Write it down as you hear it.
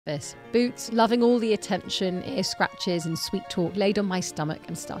This. Boots, loving all the attention, ear scratches and sweet talk, laid on my stomach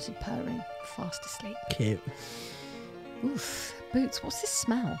and started purring, fast asleep. Cute. Oof. Boots, what's this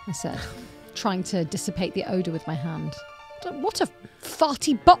smell? I said, trying to dissipate the odour with my hand. What a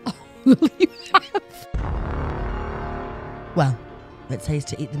farty butthole you have. Well, it says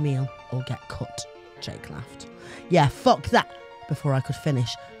to eat the meal or get cut, Jake laughed. Yeah, fuck that. Before I could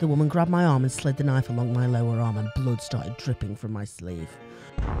finish, the woman grabbed my arm and slid the knife along my lower arm and blood started dripping from my sleeve.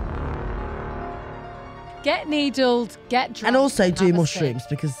 Get needled, get drunk. And also do mushrooms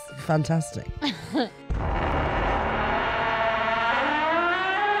because fantastic.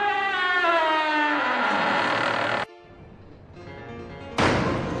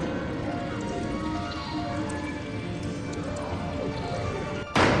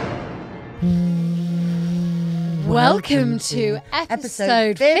 Welcome to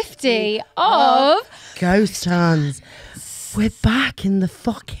episode 50 of Ghost Huns. We're back in the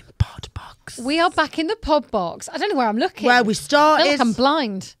fucking podbox. We are back in the podbox. I don't know where I'm looking. Where we started. I feel like I'm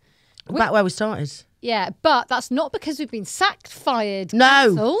blind. Back where we started. Yeah, but that's not because we've been sacked, fired,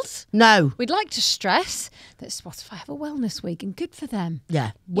 cancelled. No. We'd like to stress that Spotify have a wellness week and good for them.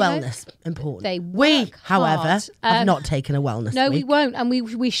 Yeah, wellness, important. We, however, have not taken a wellness week. No, we won't, and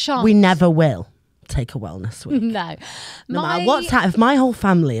we shan't. We never will take a wellness week. No. No matter what's happened, if my whole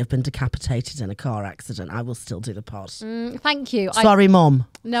family have been decapitated in a car accident, I will still do the pod. Thank you. Sorry, Mom.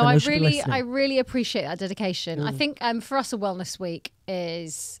 No, I really appreciate that dedication. I think for us, a wellness week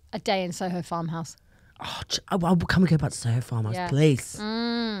is a day in Soho Farmhouse. Oh, can we go back to Soho Farmhouse, please?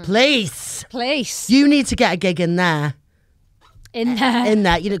 Please. You need to get a gig in there. In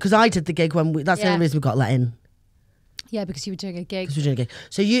there, you know, because I did the gig when that's the only reason we got let in. Yeah, because you were doing a gig.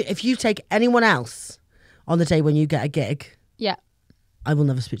 So if you take anyone else on the day when you get a gig, I will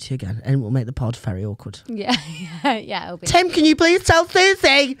never speak to you again, and it will make the pod very awkward. Yeah, it'll be. Tim, can you please tell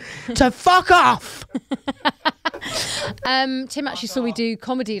Susie to fuck off? Tim actually saw me do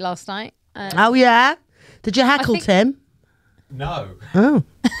comedy last night. Oh yeah, did you heckle Tim? No. Oh,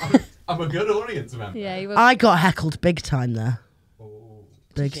 I'm a good audience member. Yeah, I got heckled big time there.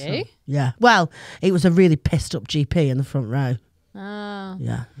 Did you? Yeah. Well, it was a really pissed up GP in the front row. Oh.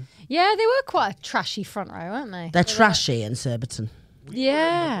 Yeah. Yeah, they were quite a trashy front row, weren't they? They're trashy in Surbiton.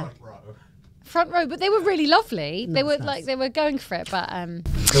 Yeah. Front row, but they were really lovely. They were they were going for it, but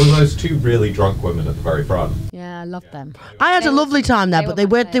there were those two really drunk women at the very front. yeah, I loved them. I had a lovely time there, but they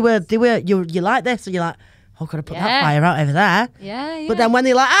were you like this, and you're like, oh, gotta put that fire out over there. Yeah. But then when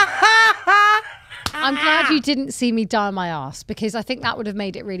they're like, I'm glad you didn't see me die on my ass, because I think that would have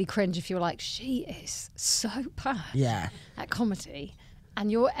made it really cringe if you were like, she is so bad at comedy. And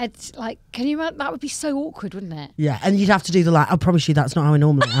you're like, can you imagine? That would be so awkward, wouldn't it? Yeah, and you'd have to do the I promise you that's not how I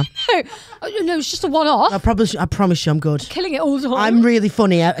normally am. No, it's just a one-off. I promise you I'm good. Killing it all the time. I'm really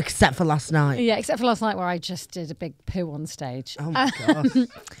funny, except for last night. Yeah, except for last night where I just did a big poo on stage. Oh my God.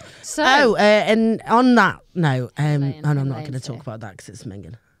 So, and on that note, I'm not going to talk about that because it's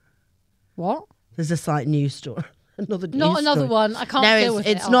minging. What? There's a slight news story. Another one. I can't deal with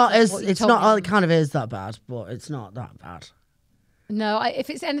it. It's not it kind of is that bad, but it's not that bad. No, if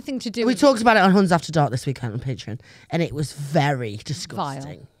it's anything to do we with... talked about it on Huns After Dark this weekend on Patreon, and it was very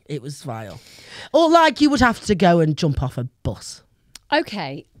disgusting. Vile. It was vile. Or like you would have to go and jump off a bus.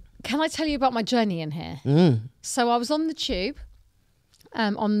 Okay, can I tell you about my journey in here? So I was on the tube,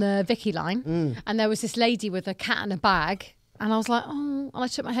 on the Vicky line, and there was this lady with a cat in a bag, and I was like, oh, and I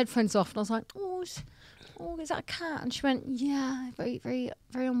took my headphones off, and I was like, oh, is that a cat? And she went, yeah, very, very,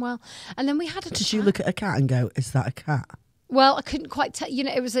 very unwell. And then we had a Did you look at a cat and go, is that a cat? Well, I couldn't quite tell. You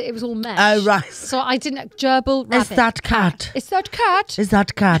know, it was all mesh. Oh, right. So I didn't gerbil. Rabbit, is that cat? Is that cat? Is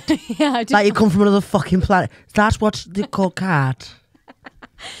that cat? Yeah, I did. Like you come from another fucking planet. Is that what they call cat?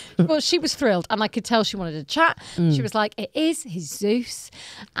 Well, she was thrilled, and I could tell she wanted to chat. She was like, "It is Jesus,"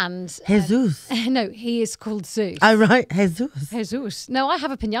 and Jesus. No, he is called Zeus. Oh, right, Jesus. Jesus. No, I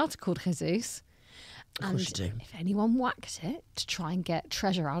have a pinata called Jesus. Of course you do. If anyone whacked it to try and get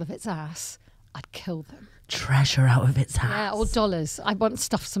treasure out of its ass, I'd kill them. Treasure out of its ass. Yeah, or dollars. I want to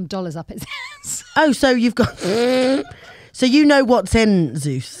stuff some dollars up its ass. Oh, so you've got... So you know what's in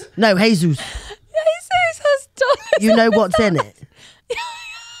Zeus? No, Jesus. Jesus has dollars. You know what's in it?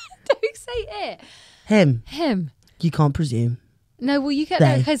 Don't say it. Him. You can't presume. No, well, you get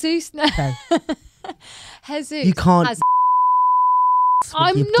no, Jesus. No. Jesus. You can't...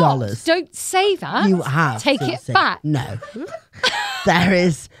 I'm not. Dollars. Don't say that. You have. Take it back. No. There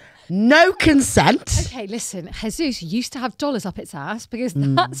is... no consent. Okay, listen. Jesus used to have dollars up its ass because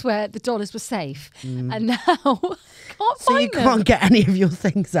that's where the dollars were safe. And now can't find them. So you can't get any of your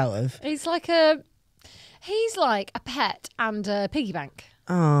things out of. He's like a pet and a piggy bank.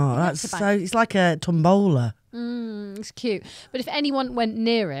 Oh, that's so. It's like a tombola. It's cute. But if anyone went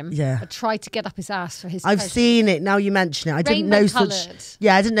near him, or tried to get up his ass for his, I've pleasure, seen it. Now you mention it, I didn't know such.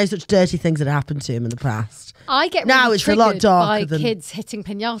 Yeah, I didn't know such dirty things had happened to him in the past. I get now really it's a lot triggered darker by than kids hitting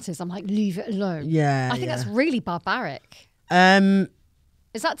pinatas. I'm like, leave it alone. Yeah, I think that's really barbaric.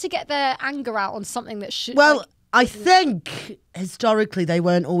 Is that to get their anger out on something that should? Well, like, I think historically they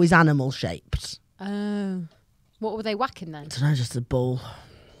weren't always animal shaped. Oh, what were they whacking then? I don't know, just a bull.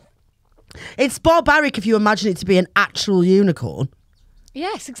 It's barbaric if you imagine it to be an actual unicorn.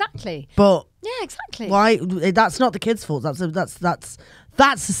 Yes, exactly. But yeah, exactly. Why? That's not the kids' fault. That's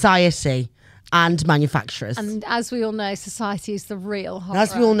society and manufacturers. And as we all know, society is the real horror.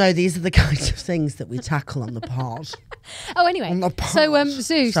 As we all know, these are the kinds of things that we tackle on the pod. Oh, anyway. So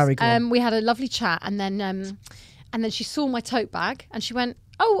Zeus, Sorry, we had a lovely chat, and then she saw my tote bag, and she went,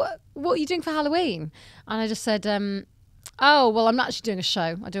 "Oh, what are you doing for Halloween?" And I just said, "Oh, well, I'm not actually doing a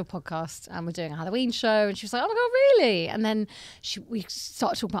show. I do a podcast, and we're doing a Halloween show." And she was like, "Oh my god, really?" And then we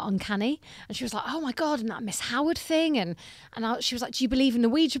started talking about uncanny, and she was like, "Oh my god, and that Miss Howard thing," and she was like, "Do you believe in the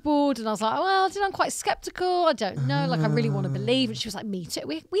Ouija board?" And I was like, "Oh, well, I'm quite skeptical. I don't know. Like, I really want to believe." And she was like, "Me too."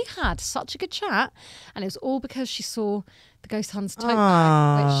 We had such a good chat, and it was all because she saw the Ghost Huns tote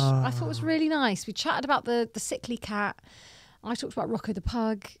bag, which I thought was really nice. We chatted about the sickly cat. I talked about Rocco the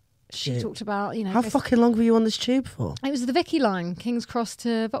pug. She talked about, How fucking long were you on this tube for? It was the Vicky line, King's Cross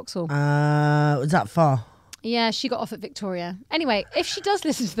to Vauxhall. Was that far? Yeah, she got off at Victoria. Anyway, if she does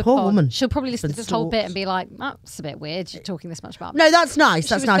listen to the Poor pod, woman. she'll probably listen to this whole bit and be like, "That's a bit weird. You're talking this much about me." No, that's nice.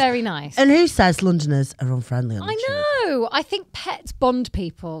 She was nice. very nice. And who says Londoners are unfriendly on the tube? I know. I think pets bond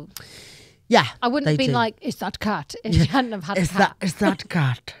people. Yeah, I wouldn't have been like, "Is that cat?" if she hadn't have had a cat. Is that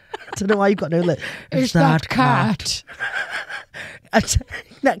cat? I don't know why you've got no lip. Is that cat?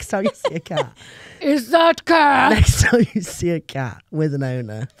 Next time you see a cat. Is that cat? Next time you see a cat with an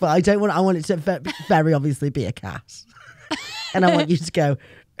owner. But I want it to very obviously be a cat. And I want you to go,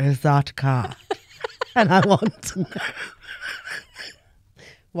 "Is that a cat?" And I want to know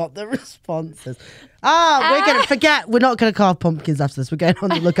what the response is. We're going to forget. We're not going to carve pumpkins after this. We're going on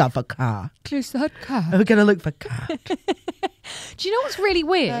the lookout for cat. Is that cat? We're going to look for cat. Do you know what's really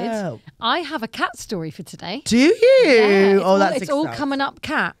weird? Oh. I have a cat story for today. Do you? Yeah, that's it's all coming up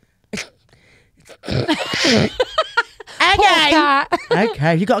cat. Okay. Cat.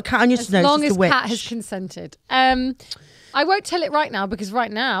 Okay, you got a cat on your As nose. long as Cat has consented. I won't tell it right now because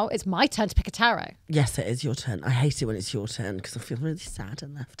right now it's my turn to pick a tarot. Yes, it is your turn. I hate it when it's your turn because I feel really sad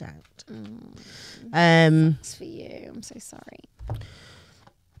and left out. That's for you. I'm so sorry.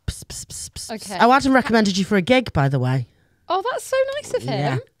 Okay. Oh, Adam recommended you for a gig, by the way. Oh, that's so nice of him.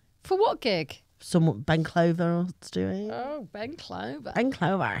 Yeah. For what gig? Someone Ben Clover was doing. Oh, Ben Clover. Ben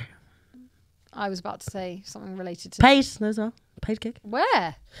Clover. I was about to say something related to Paid, no, so paid gig.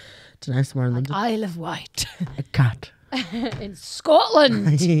 Where? Don't know, somewhere in London. Isle of Wight. A cat. In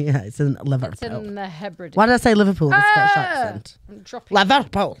Scotland. Yeah, it's in Liverpool. It's in the Hebrides. Why did I say Liverpool? The Scottish accent. I'm dropping.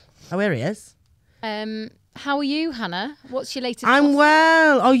 Liverpool. Oh, here he is. How are you, Hannah? What's your latest? I'm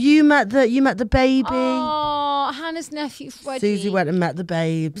well. Oh, you met the baby. Oh, Hannah's nephew Freddie. Susie went and met the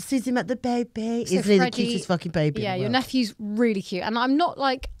babe. Susie met the baby. So Isn't he the Freddie- cutest fucking baby? Yeah, in the your world? nephew's really cute, and I'm not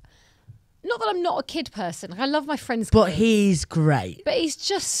like, not that I'm not a kid person. Like, I love my friends, But kids. he's great. But he's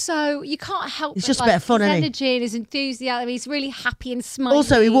just so you can't help. It's but, just a like, bit of fun, his isn't he? energy and his enthusiasm. He's really happy and smiley.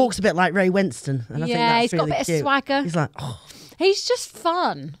 Also, he walks a bit like Ray Winston. And I think Yeah, that's he's got a really bit of cute. swagger. He's like, oh, He's just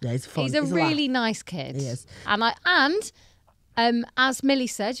fun. yeah, he's fun. He's a laugh. really nice kid. He is. And as Millie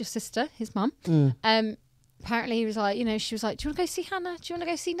said, your sister, his mum, Mm. apparently he was like, she was like, "Do you want to go see Hannah? Do you want to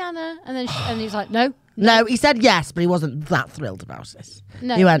go see Nana?" And then and he was like, "No." No, he said yes, but he wasn't that thrilled about it.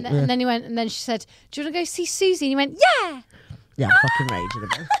 No, He went, and then he went, and then she said, "Do you want to go see Susie?" And he went, "Yeah." Yeah, fucking raging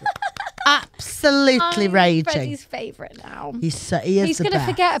about it. Absolutely I'm raging. Freddie's favourite now. He is He's the going to best.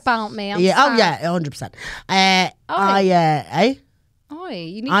 forget about me. I'm Yeah, oh sad. yeah, 100%. Eh? Oi,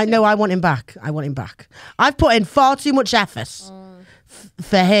 you need I to- know. I want him back. I've put in far too much effort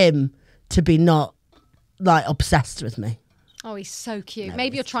for him to be not like obsessed with me. Oh, he's so cute.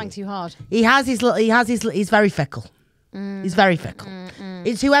 Maybe you're trying too hard. He's very fickle. He's very fickle.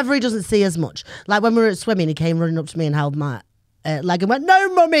 It's whoever he doesn't see as much. Like when we were at swimming, he came running up to me and held my leg and went,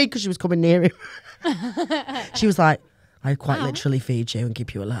 "No, mummy," because she was coming near him. She was like, "I quite literally feed you and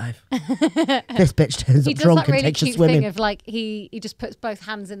keep you alive." This bitch turns He up does drunk that and really takes you cute swimming thing of like he just puts both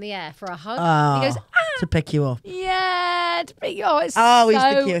hands in the air for a hug. He goes, to pick you up. "Yeah," to pick you up. It's Oh, so,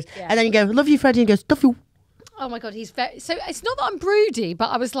 he's the cutest. yeah. And then you go, "Love you, Freddie," and he goes, "Love you." Oh my god, he's very. So it's not that I'm broody, but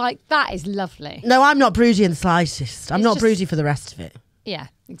I was like, that is lovely. No, I'm not broody in the slightest. I'm It's not just- broody for the rest of it. Yeah,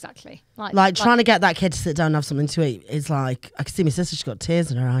 exactly. Like trying to get that kid to sit down and have something to eat is like, I can see my sister, she's got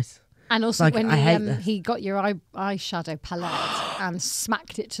tears in her eyes. And also Like, when I hate this. he got your eyeshadow palette and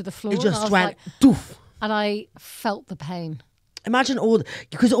smacked it to the floor. It and I just was went, like, doof. and I felt the pain. Imagine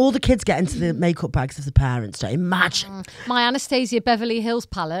because all the kids get into the makeup bags of the parents, don't you? Imagine. My Anastasia Beverly Hills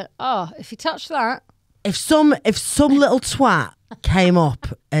palette. Oh, if you touch that. If some little twat came up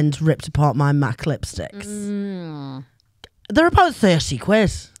and ripped apart my MAC lipsticks, they're about 30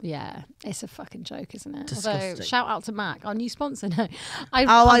 quid. Yeah, it's a fucking joke, isn't it? Disgusting. Although, shout out to Mac, our new sponsor. No, I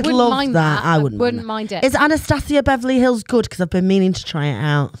I'd wouldn't love mind that. I wouldn't mind it. Is Anastasia Beverly Hills good? Because I've been meaning to try it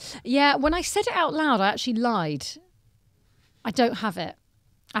out. Yeah, when I said it out loud, I actually lied. I don't have it.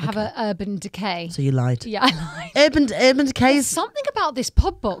 I have a Urban Decay. So you lied. Yeah, I lied. Urban Decay There's is... something about this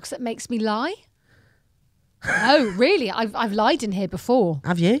podbox that makes me lie. Oh, really? I've lied in here before.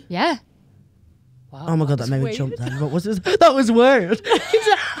 Have you? Yeah. Wow, Oh my God, that made me weird. jump then. What was this? That was weird.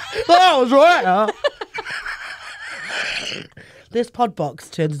 That was weird. This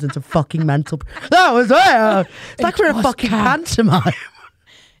podbox turns into fucking mental. That was weird. It's like we're in a was fucking cat. pantomime.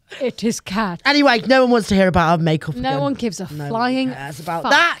 It is cat. Anyway, no one wants to hear about our makeup No again. one gives a No one flying cares about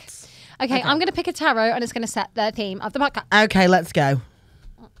fuck. that. Okay, I'm going to pick a tarot and it's going to set the theme of the podcast. Okay, let's go.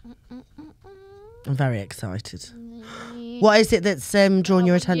 I'm very excited. What is it that's drawn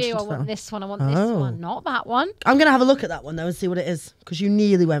your attention I to want that? this one. I want this Oh. one. Not that one. I'm going to have a look at that one though and see what it is because you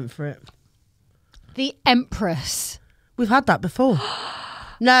nearly went for it. The Empress. We've had that before.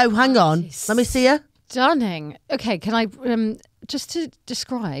 No, hang on. Let me see her. Stunning. Okay, can I just to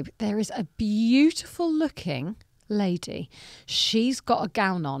describe? There is a beautiful looking lady. She's got a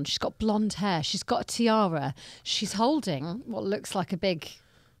gown on. She's got blonde hair. She's got a tiara. She's holding what looks like a big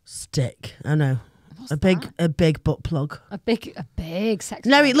Stick. I know. What's A big butt plug. a big sex.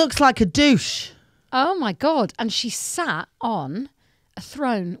 No, doll. it looks like a douche. Oh my God! And she sat on a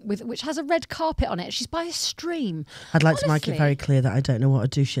throne which has a red carpet on it. She's by a stream. I'd like to make it Honestly. very clear that I don't know what a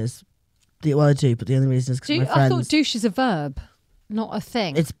douche is. Well, I do, but the only reason is because my I friends... thought douche is a verb, not a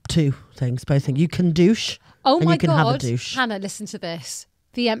thing. It's two things, both things. You can douche oh and my you can God, have a douche. Hannah, listen to this.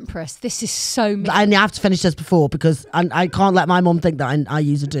 The Empress. This is so me. I have to finish this before because I can't let my mum think that I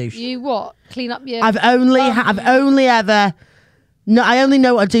use a douche. You what? Clean up your. I've only ever... No, I only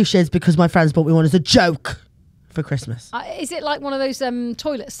know what a douche is because my friends bought me one as a joke for Christmas. Is it like one of those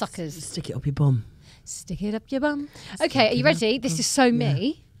toilet suckers? Stick it up your bum. Stick it up your bum. Okay, are you ready? This is so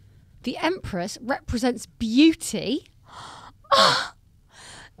me. The Empress represents beauty,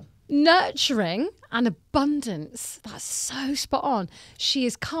 nurturing, and abundance. That's so spot on. She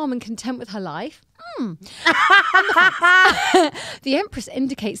is calm and content with her life. The Empress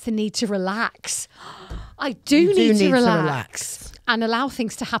indicates the need to relax. I do need to relax and allow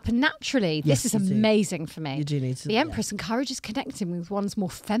things to happen naturally. Yes, This is you do. amazing for me. You do need to, The Empress encourages connecting with one's more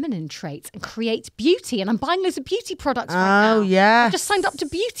feminine traits and creates beauty. And I'm buying loads of beauty products right now. Oh, yeah. I've just signed up to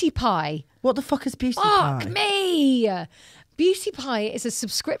Beauty Pie. What the fuck is Beauty Fuck Pie? me. Beauty Pie is a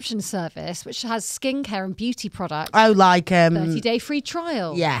subscription service which has skincare and beauty products. Oh, like... 30-day free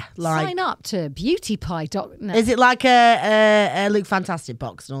trial. Yeah, like... Sign up to beautypie.net. Is it like a Luke Fantastic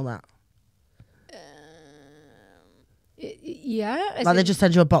box and all that? Yeah. Like they just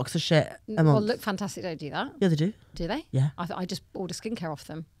send you a box of shit a month? Well, Look Fantastic don't do that. Yeah, they do. Do they? Yeah. I just order skincare off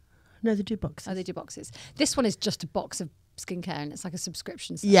them. No, they do boxes. Oh, they do boxes. This one is just a box of skincare and it's like a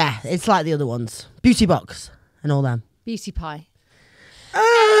subscription service. Yeah, it's like the other ones. Beauty box and all them. Beauty Pie.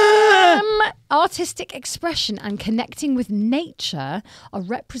 Artistic expression and connecting with nature are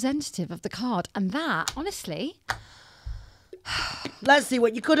representative of the card. And that, honestly... Let's see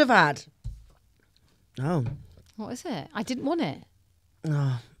what you could have had. Oh. What is it? I didn't want it.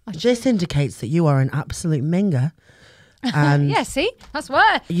 Oh. This indicates that you are an absolute minger. And Yeah, see? That's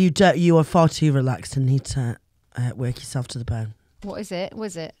why. you are far too relaxed and need to work yourself to the bone. What is it? What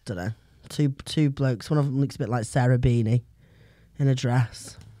is it? Don't know. Two blokes. One of them looks a bit like Sarah Beanie in a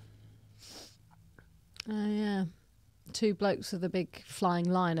dress. Oh, yeah. Two blokes with a big flying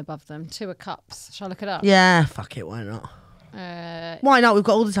line above them. Two are cups. Shall I look it up? Yeah, fuck it. Why not? Why not? We've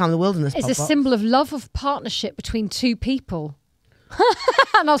got all the time in the world in this. It's a pop-up. symbol of love of partnership between two people.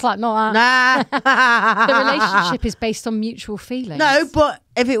 And I was like, not that. Nah. The relationship is based on mutual feelings. No, but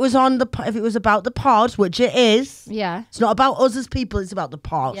if it was about the pod, which it is, Yeah. it's not about us as people. It's about the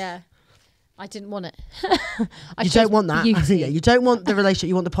pod. Yeah. I didn't want it. You don't want that. Beauty. Yeah, you don't want the relationship.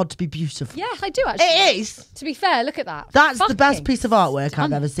 You want the pod to be beautiful. Yeah, I do actually. It is. To be fair, look at that. That's the best Fucking piece of artwork I've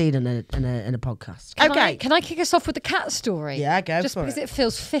stunning. ever seen in a podcast. Can I kick us off with the cat story? Yeah, go Just for because it. it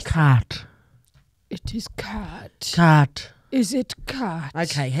feels fitting. Cat. It is cat. Cat. Is it cat?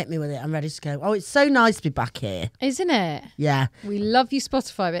 Okay, hit me with it. I'm ready to go. Oh, it's so nice to be back here. Isn't it? Yeah. We love you,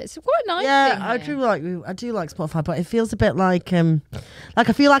 Spotify, but it's quite nice. Yeah, being I here. do like Spotify, but it feels a bit like I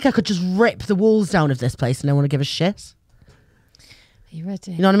feel like I could just rip the walls down of this place and no one would give a shit. Are you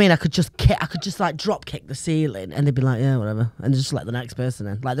ready? You know what I mean? I could just like drop kick the ceiling and they'd be like, yeah, whatever, and just let the next person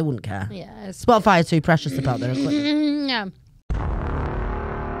in. Like they wouldn't care. Yeah. Spotify are too precious about their equipment. Yeah.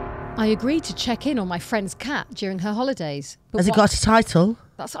 I agreed to check in on my friend's cat during her holidays. But Has it got a title?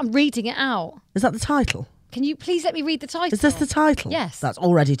 I'm reading it out. Is that the title? Can you please let me read the title? Is this the title? Yes. That's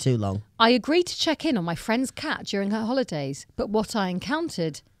already too long. I agreed to check in on my friend's cat during her holidays, but what I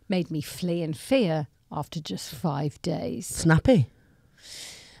encountered made me flee in fear after just 5 days. Snappy.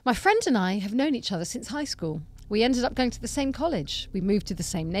 My friend and I have known each other since high school. We ended up going to the same college. We moved to the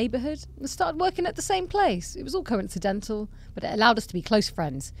same neighbourhood and started working at the same place. It was all coincidental, but it allowed us to be close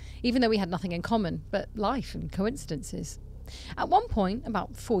friends, even though we had nothing in common but life and coincidences. At one point,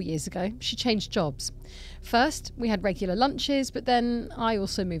 about 4 years ago, she changed jobs. First, we had regular lunches, but then I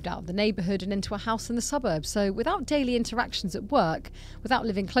also moved out of the neighbourhood and into a house in the suburbs. So without daily interactions at work, without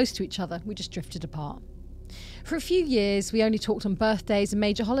living close to each other, we just drifted apart. For a few years, we only talked on birthdays and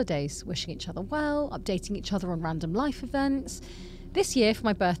major holidays, wishing each other well, updating each other on random life events. This year, for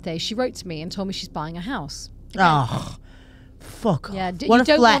my birthday, she wrote to me and told me she's buying a house. Oh, fuck off. Yeah, What you a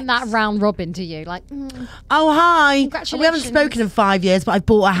don't flex. want that round robin, do you? Like, Oh, hi. We Congratulations. haven't spoken in 5 years, but I've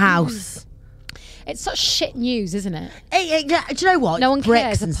bought a house. it's such shit news, isn't it? Yeah, do you know what? No one Bricks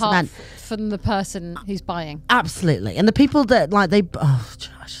cares and apart cement. from the person who's buying. Absolutely. And the people that, like, I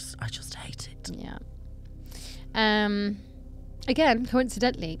just hate it. Yeah. Again,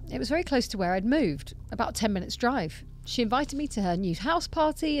 coincidentally, it was very close to where I'd moved, about 10 minutes drive. She invited me to her new house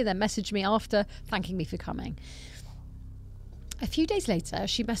party and then messaged me after, thanking me for coming. A few days later,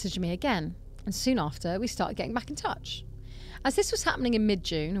 she messaged me again, and soon after, we started getting back in touch. As this was happening in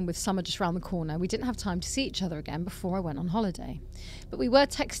mid-June and with summer just round the corner, we didn't have time to see each other again before I went on holiday. But we were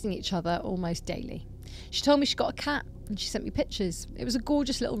texting each other almost daily. She told me she got a cat and she sent me pictures. It was a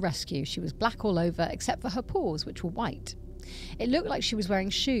gorgeous little rescue. She was black all over except for her paws, which were white. It looked like she was wearing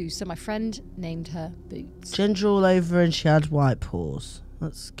shoes, so my friend named her Boots. Ginger all over and she had white paws.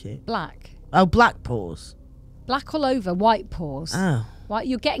 That's cute. Black. Oh, black paws. Black all over, white paws. Oh. Why?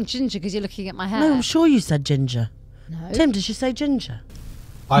 You're getting ginger because you're looking at my hair. No, I'm sure you said ginger. No. Tim, did you say ginger?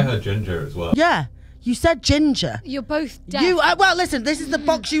 I heard ginger as well. Yeah, you said ginger. You're both deaf. Well, listen, this is the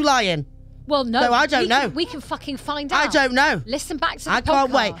box you lie in. Well, no. No, I don't know. We can fucking find out. I don't know. Listen back to the I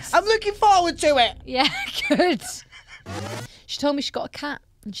can't wait. podcast. I'm looking forward to it. Yeah, good. She told me she got a cat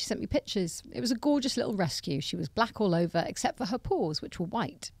and she sent me pictures. It was a gorgeous little rescue. She was black all over except for her paws, which were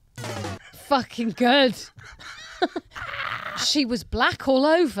white. Fucking good. She was black all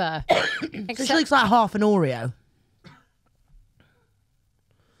over. So she looks like half an Oreo.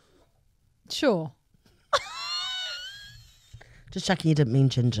 Sure. Just checking you didn't mean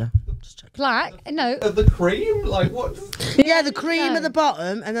ginger. Just checking. Black? No. The cream? Like, what? Yeah, the cream No. at the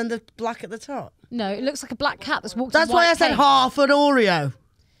bottom and then the black at the top. No, it looks like a black cat that's walked That's on why I white said paint. half an Oreo.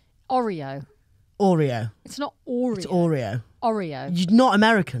 Oreo. Oreo. It's not Oreo. It's Oreo. Oreo. You're not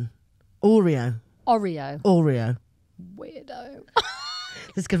American. Oreo. Oreo. Oreo. Weirdo.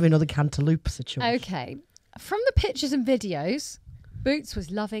 This is going to be another cantaloupe situation. Okay. From the pictures and videos, Boots was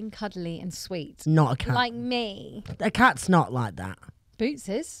loving, cuddly and sweet. Not a cat. Like me. A cat's not like that. Boots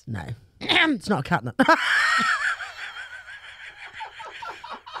is? No. It's not a cat. No.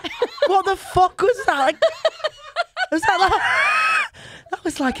 What the fuck was that? Was that like... That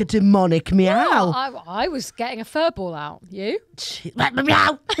was like a demonic meow. Oh, I was getting a fur ball out. You? Shit.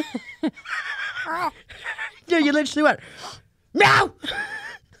 Meow. Yeah, you literally went, meow.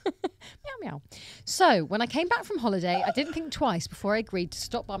 Meow, meow. So, when I came back from holiday, I didn't think twice before I agreed to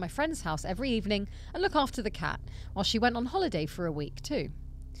stop by my friend's house every evening and look after the cat while she went on holiday for a week too.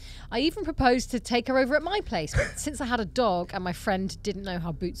 I even proposed to take her over at my place, but since I had a dog and my friend didn't know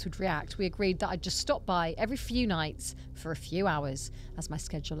how Boots would react, we agreed that I'd just stop by every few nights for a few hours, as my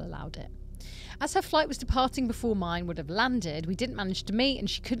schedule allowed it. As her flight was departing before mine would have landed, we didn't manage to meet and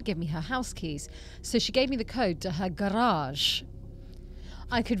she couldn't give me her house keys, so she gave me the code to her garage.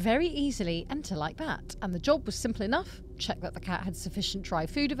 I could very easily enter like that, and the job was simple enough. Check that the cat had sufficient dry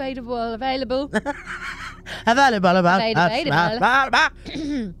food available.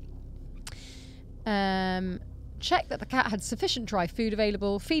 Check that the cat had sufficient dry food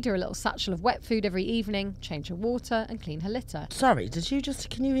available, feed her a little satchel of wet food every evening, change her water and clean her litter. Sorry,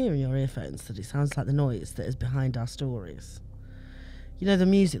 can you hear in your earphones that it sounds like the noise that is behind our stories? You know the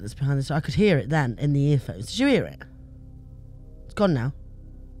music that's behind this? I could hear it then in the earphones. Did you hear it? It's gone now.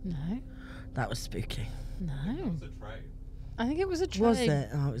 No. That was spooky. No. It's a tray. I think it was a train. Was it?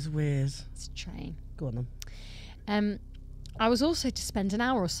 Oh, it was weird. It's a train. Go on then. I was also to spend an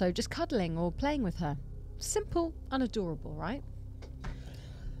hour or so just cuddling or playing with her. Simple and adorable, right?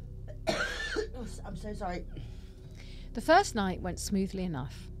 I'm so sorry. The first night went smoothly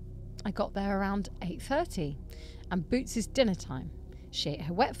enough. I got there around 8:30 and Boots' dinner time. She ate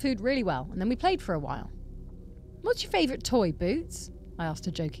her wet food really well and then we played for a while. What's your favourite toy, Boots? I asked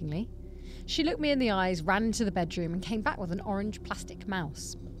her jokingly. She looked me in the eyes, ran into the bedroom and came back with an orange plastic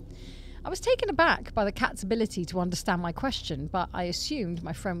mouse. I was taken aback by the cat's ability to understand my question, but I assumed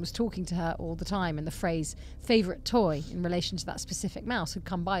my friend was talking to her all the time and the phrase favourite toy in relation to that specific mouse had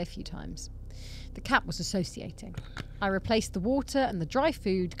come by a few times. The cat was associating. I replaced the water and the dry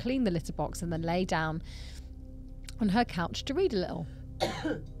food, cleaned the litter box and then lay down on her couch to read a little.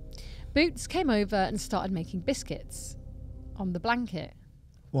 Boots came over and started making biscuits on the blanket.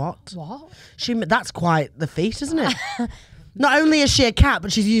 What? What? That's quite the feat, isn't it? Not only is she a cat,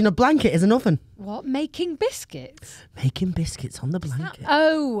 but she's using a blanket as an oven. What? Making biscuits? Making biscuits on the blanket.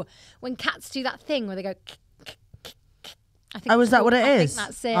 Oh, when cats do that thing where they go... I think Oh, is that what it is? I think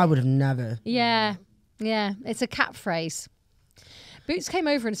that's it. I would have never. Yeah. It's a cat phrase. Boots came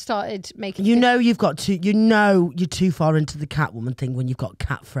over and started making... You know you've got to... You know you're too far into the Catwoman thing when you've got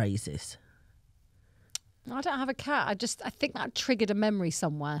cat phrases. I don't have a cat. I think that triggered a memory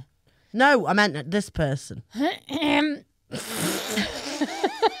somewhere. No, I meant this person. You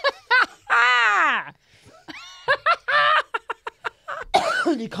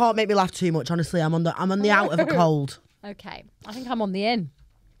can't make me laugh too much, honestly. I'm on the out of a cold. Okay. I think I'm on the in.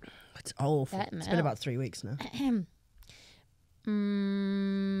 It's awful. It's been about 3 weeks now.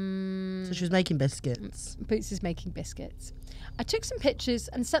 So she was making biscuits. Boots is making biscuits. I took some pictures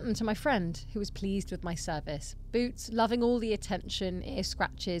and sent them to my friend, who was pleased with my service. Boots, loving all the attention, ear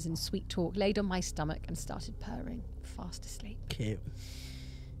scratches and sweet talk, laid on my stomach and started purring, fast asleep. Cute.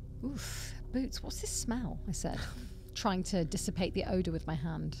 Oof. Boots, what's this smell? I said, trying to dissipate the odour with my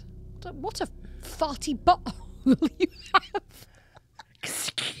hand. What a farty butthole you have.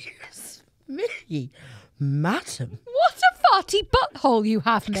 Excuse me, madam. What a farty butthole you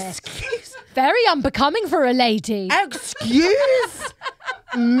have, miss. Excuse Very unbecoming for a lady. Excuse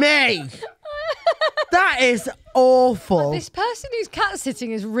me. That is awful. This person who's cat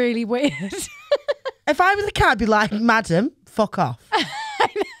sitting is really weird. If I was a cat, I'd be like, madam, fuck off. I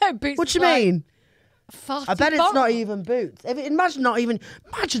know, Boots. What do you mean? Farty I bet it's butthole. not even Boots.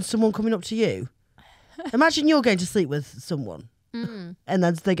 Imagine someone coming up to you. Imagine you're going to sleep with someone. And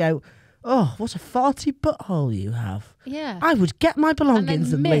then they go, oh, what a farty butthole you have. Yeah. I would get my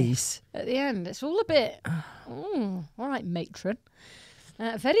belongings and leave. miss at the end. It's all a bit, all right, matron.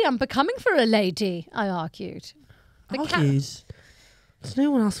 Very unbecoming for a lady, I argued. There's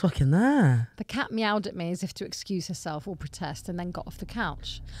no one else fucking there. The cat meowed at me as if to excuse herself or protest and then got off the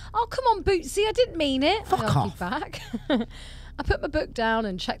couch. Oh, come on, Bootsy, I didn't mean it. Fuck I argued off. back. I put my book down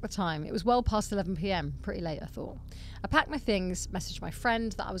and checked the time. It was well past 11 p.m, pretty late, I thought. I packed my things, messaged my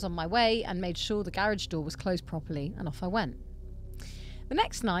friend that I was on my way and made sure the garage door was closed properly, and off I went. The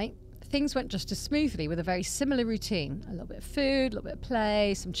next night, things went just as smoothly with a very similar routine. A little bit of food, a little bit of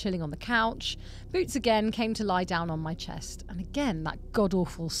play, some chilling on the couch. Boots again came to lie down on my chest, and again that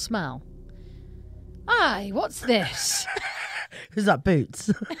god-awful smell. Aye, what's this? Who's that,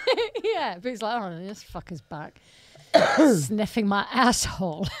 Boots? Yeah, Boots like, oh, this fucker's back. Sniffing my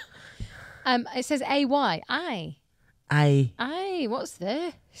asshole. It says A-Y. Aye. Aye, what's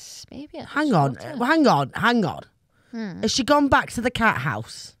this? Maybe it's Hang on. Has she gone back to the cat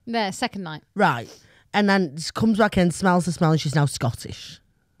house? There, second night. Right. And then comes back in, smells the smell, and she's now Scottish.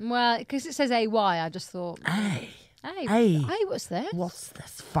 Well, because it says A-Y, I just thought... Aye. Aye, what's this? What's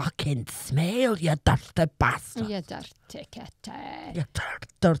this fucking smell, you dirty bastard? You dirty kitty. You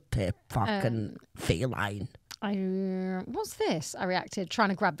dirty fucking feline. What's this? I reacted, trying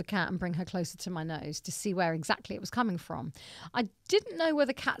to grab the cat and bring her closer to my nose to see where exactly it was coming from. I didn't know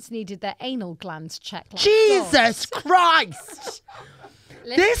whether cats needed their anal glands checked. Like Jesus dogs. Christ!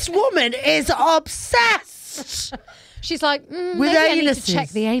 This woman is obsessed. She's like, with maybe I need to anuses. check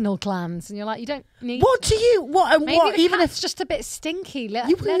the anal glands, and you're like, you don't need. What do you? What and Maybe what? the Even cat's if just a bit stinky.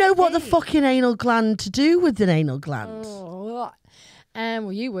 you wouldn't know what the be. fucking anal gland to do with an anal gland. Oh,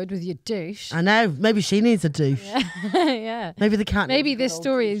 well, you would with your douche. I know. Maybe she needs a douche. Yeah. Maybe the cat. Maybe needs this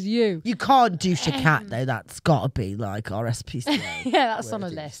story is you. You can't douche a cat though. That's got to be like RSPCA. Yeah, that's on a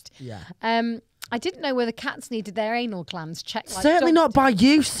list. Yeah. I didn't know whether cats needed their anal glands checked. Like Certainly dogs not by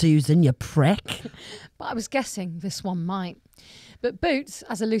you, Susan. You prick. But I was guessing this one might. But Boots,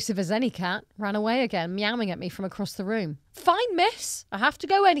 as elusive as any cat, ran away again, meowing at me from across the room. Fine, miss. I have to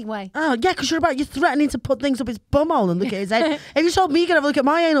go anyway. Oh, yeah, because you're threatening to put things up his bumhole and look at his head. If you told me you could have a look at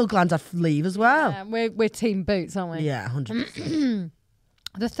my anal gland, I'd leave as well. Yeah, we're team Boots, aren't we? Yeah, 100%.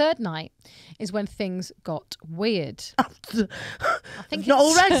 The third night is when things got weird. I think Not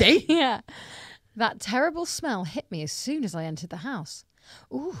already? Yeah. That terrible smell hit me as soon as I entered the house.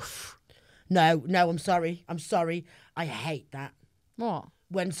 Oof. No, I'm sorry. I hate that. What?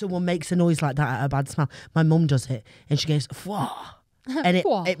 When someone makes a noise like that at a bad smell. My mum does it and she goes, "Fwah." And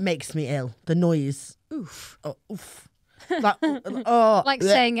it makes me ill. The noise. Oof. Oh, oof. Like, oh, like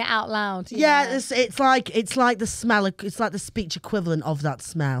saying it out loud. Yeah, it's like the smell. It's like the speech equivalent of that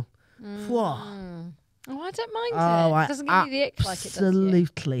smell. Fwah. Oh, I don't mind it. It doesn't give me the ick like it does you.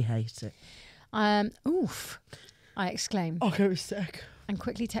 Absolutely hate it. Oof, I exclaimed. Oh, I was sick. And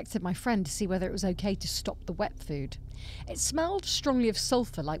quickly texted my friend to see whether it was okay to stop the wet food. It smelled strongly of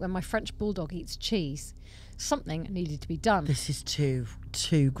sulphur, like when my French bulldog eats cheese. Something needed to be done. This is too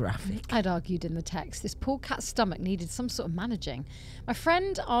graphic. I'd argued in the text. This poor cat's stomach needed some sort of managing. My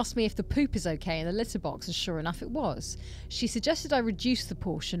friend asked me if the poop is okay in the litter box, and sure enough it was. She suggested I reduce the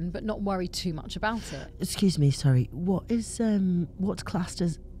portion, but not worry too much about it. Excuse me, sorry. What's classed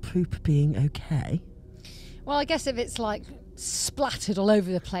as poop being okay? Well, I guess if it's like splattered all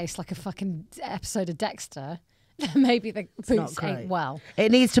over the place like a fucking episode of Dexter, then maybe the boots ain't well.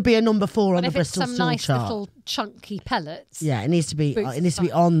 It needs to be a number 4 on the But if it's Bristol some stool nice chart. little chunky pellets. Yeah, it needs to be. Boots It needs to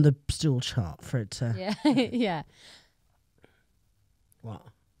be on the stool chart for it to. Yeah, yeah. What?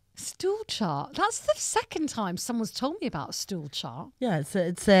 Stool chart. That's the second time someone's told me about a stool chart. Yeah, it's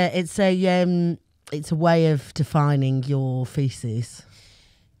a way of defining your feces.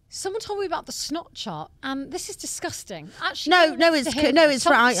 Someone told me about the snot chart, and this is disgusting. Actually, it's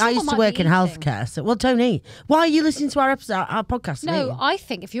right. I used to work in healthcare, so don't eat. Why are you listening to our episode, our podcast? No, I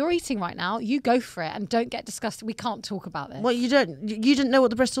think if you're eating right now, you go for it and don't get disgusted. We can't talk about this. Well, you didn't know what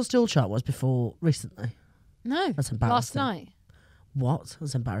the Bristol stool chart was before recently. No, That's embarrassing. last night. What?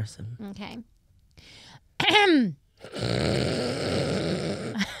 That's embarrassing. Okay.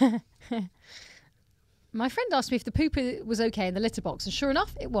 My friend asked me if the poop was okay in the litter box, and sure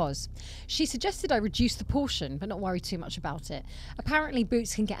enough, it was. She suggested I reduce the portion, but not worry too much about it. Apparently,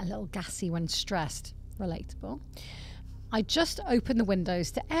 Boots can get a little gassy when stressed. Relatable. I just opened the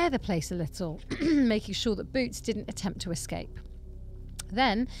windows to air the place a little, making sure that Boots didn't attempt to escape.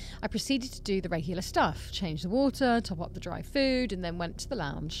 Then, I proceeded to do the regular stuff, change the water, top up the dry food, and then went to the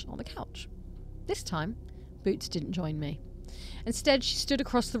lounge on the couch. This time, Boots didn't join me. Instead, she stood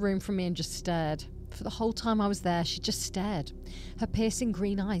across the room from me and just stared. For the whole time I was there, she just stared, her piercing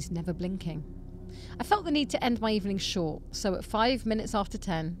green eyes never blinking. I felt the need to end my evening short, so at 5 minutes after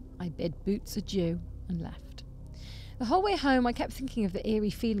 10, I bid Boots adieu and left. The whole way home, I kept thinking of the eerie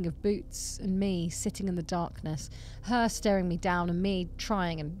feeling of Boots and me sitting in the darkness, her staring me down and me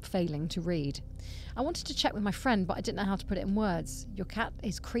trying and failing to read. I wanted to check with my friend, but I didn't know how to put it in words. Your cat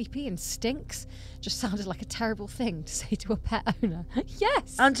is creepy and stinks. Just sounded like a terrible thing to say to a pet owner.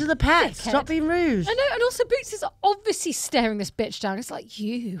 Yes. And to the pet. Dickhead. Stop being rude. I know, and also Boots is obviously staring this bitch down. It's like,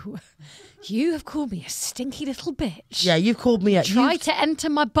 you have called me a stinky little bitch. Yeah, you've called me a... Try to enter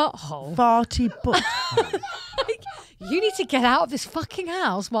my butthole. Farty butthole. Like, you need to get out of this fucking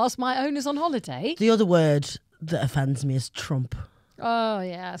house whilst my owner's on holiday. The other word that offends me is Trump. Oh,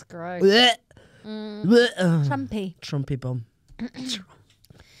 yeah, that's gross. Blech. Trumpy. Trumpy bum.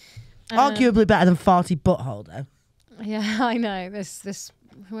 Arguably better than farty butthole, though. Yeah, I know. This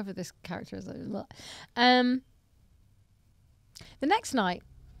whoever this character is. The next night,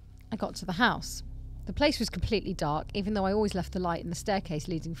 I got to the house. The place was completely dark, even though I always left the light in the staircase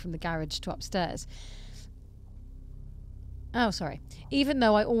leading from the garage to upstairs. Oh, sorry. Even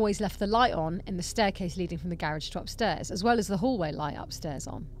though I always left the light on in the staircase leading from the garage to upstairs, as well as the hallway light upstairs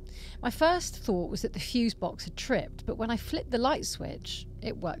on. My first thought was that the fuse box had tripped, but when I flipped the light switch,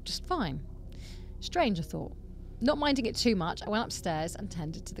 it worked just fine. Strange, I thought. Not minding it too much, I went upstairs and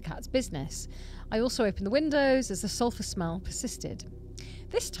tended to the cat's business. I also opened the windows as the sulphur smell persisted.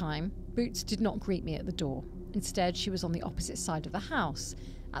 This time, Boots did not greet me at the door. Instead, she was on the opposite side of the house,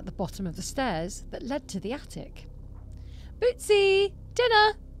 at the bottom of the stairs that led to the attic. "Bootsy,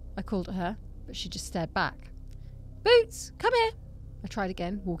 dinner!" I called at her, but she just stared back. "Boots, come here!" I tried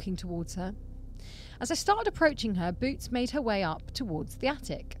again, walking towards her. As I started approaching her, Boots made her way up towards the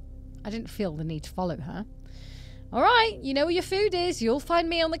attic. I didn't feel the need to follow her. "All right, you know where your food is. You'll find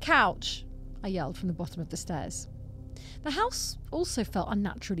me on the couch," I yelled from the bottom of the stairs. The house also felt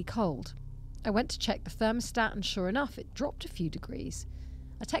unnaturally cold. I went to check the thermostat and sure enough, it dropped a few degrees.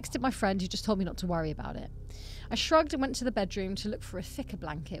 I texted my friend who just told me not to worry about it. I shrugged and went to the bedroom to look for a thicker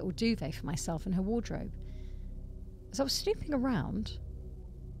blanket or duvet for myself in her wardrobe. As I was snooping around,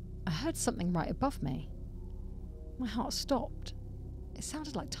 I heard something right above me. My heart stopped. It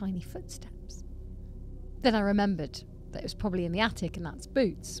sounded like tiny footsteps. Then I remembered that it was probably in the attic and that's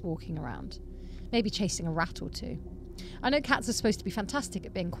Boots walking around, maybe chasing a rat or two. I know cats are supposed to be fantastic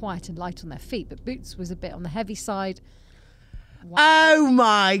at being quiet and light on their feet, but Boots was a bit on the heavy side. Wow. Oh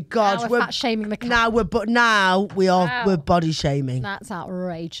my God! Now we're fat shaming the cat. We're body shaming. That's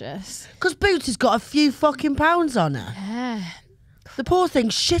outrageous. Because Boots has got a few fucking pounds on her. Yeah. The poor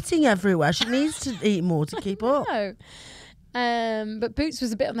thing's shitting everywhere. She needs to eat more to keep up. No. But Boots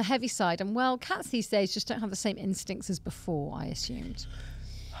was a bit on the heavy side, and well, cats these days just don't have the same instincts as before, I assumed.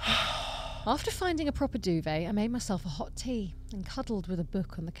 After finding a proper duvet, I made myself a hot tea and cuddled with a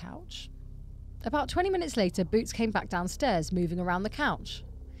book on the couch. About 20 minutes later, Boots came back downstairs, moving around the couch.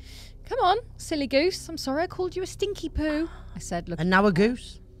 Come on, silly goose. I'm sorry I called you a stinky poo, I said. And now a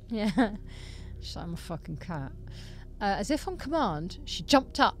goose? Yeah. She's like, I'm a fucking cat. As if on command, she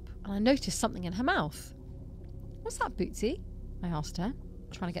jumped up and I noticed something in her mouth. What's that, Bootsy? I asked her,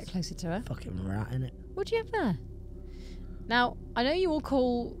 trying to get closer to her. Fucking rat, innit? What do you have there? Now, I know you all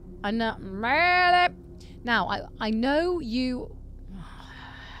call... I know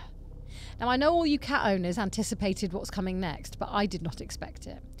all you cat owners anticipated what's coming next, but I did not expect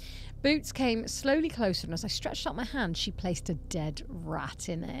it. Boots came slowly closer, and as I stretched out my hand, she placed a dead rat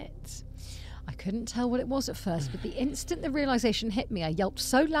in it. I couldn't tell what it was at first, but the instant the realisation hit me, I yelped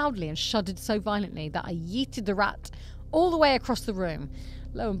so loudly and shuddered so violently that I yeeted the rat all the way across the room.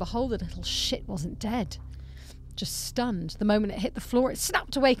 Lo and behold, the little shit wasn't dead. Just stunned. The moment it hit the floor, it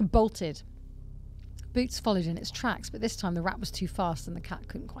snapped awake and bolted. Boots followed in its tracks, but this time the rat was too fast and the cat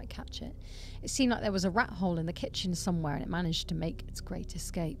couldn't quite catch it. It seemed like there was a rat hole in the kitchen somewhere and it managed to make its great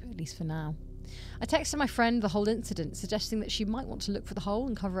escape, at least for now. I texted my friend the whole incident, suggesting that she might want to look for the hole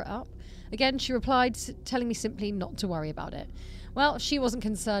and cover it up. Again, she replied, telling me simply not to worry about it. Well, if she wasn't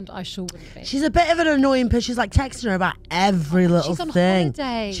concerned, I sure wouldn't be. She's a bit of an annoying person. She's like texting her about every little thing. She's on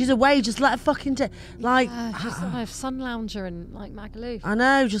holiday. She's away. Just let her fucking she's a sun lounger and like Magaluf. I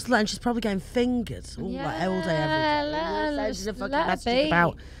know. Just let her. She's probably getting fingered all day every day. She's a fucking message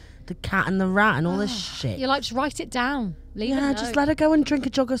about the cat and the rat and all this shit. You like to write it down. Leave it just let her go and drink a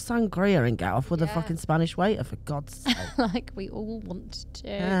jug of sangria and get off with a fucking Spanish waiter, for God's sake. Like we all want to.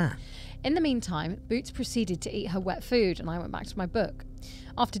 Yeah. In the meantime, Boots proceeded to eat her wet food and I went back to my book.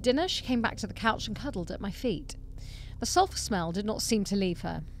 After dinner, she came back to the couch and cuddled at my feet. The sulphur smell did not seem to leave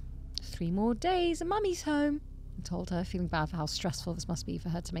her. 3 more days and Mummy's home, I told her, feeling bad for how stressful this must be for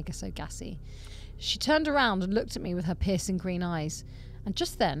her to make her so gassy. She turned around and looked at me with her piercing green eyes. And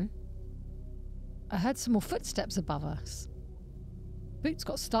just then, I heard some more footsteps above us. Boots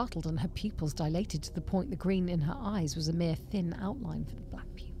got startled and her pupils dilated to the point the green in her eyes was a mere thin outline for the black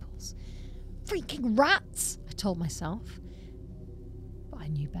pupils. Freaking rats, I told myself. But I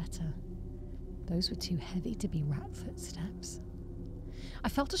knew better. Those were too heavy to be rat footsteps. I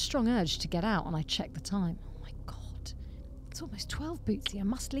felt a strong urge to get out and I checked the time. Oh my God. It's almost 12, Bootsy. I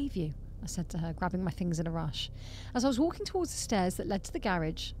must leave you, I said to her, grabbing my things in a rush. As I was walking towards the stairs that led to the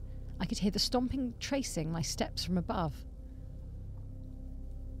garage, I could hear the stomping tracing my steps from above.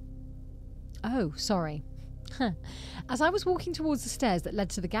 Oh, sorry. As I was walking towards the stairs that led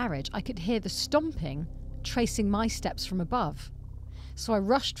to the garage, I could hear the stomping tracing my steps from above. So I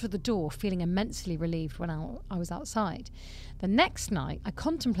rushed for the door, feeling immensely relieved when I was outside. The next night, I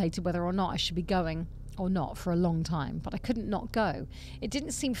contemplated whether or not I should be going or not for a long time, but I couldn't not go. It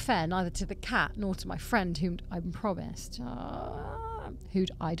didn't seem fair neither to the cat nor to my friend whom I'd promised.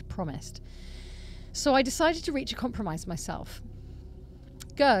 So I decided to reach a compromise myself.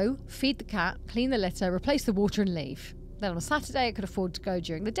 Go, feed the cat, clean the litter, replace the water and leave. Then on a Saturday I could afford to go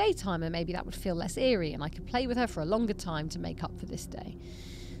during the daytime and maybe that would feel less eerie and I could play with her for a longer time to make up for this day.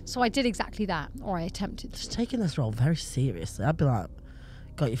 So I did exactly that, or I attempted to. Just taking this role very seriously. I'd be like,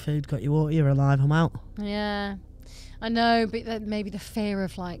 got your food, got your water, you're alive, I'm out. Yeah, I know, but maybe the fear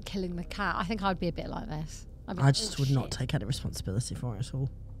of like killing the cat. I think I'd be a bit like this. I just would not take any responsibility for it at all.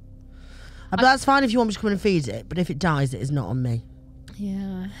 But that's fine if you want me to come in and feed it, but if it dies, it is not on me.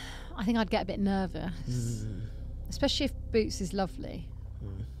 Yeah, I think I'd get a bit nervous, especially if Boots is lovely.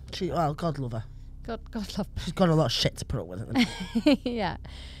 God love her. God love her. She's got a lot of shit to put up with it. Yeah.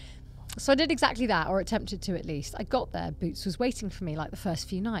 So I did exactly that, or attempted to at least. I got there, Boots was waiting for me like the first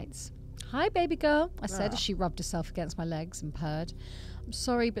few nights. Hi, baby girl, I said as she rubbed herself against my legs and purred. I'm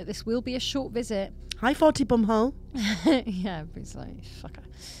sorry, but this will be a short visit. Hi, farty bumhole. Yeah, Boots like, fucker.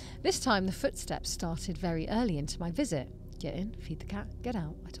 This time the footsteps started very early into my visit. Get in, feed the cat, get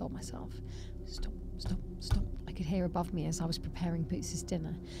out, I told myself. Stop, stop, stop. I could hear above me as I was preparing Boots'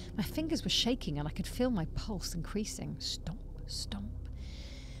 dinner. My fingers were shaking and I could feel my pulse increasing. Stomp, stomp.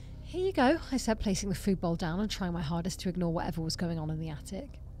 Here you go, I said, placing the food bowl down and trying my hardest to ignore whatever was going on in the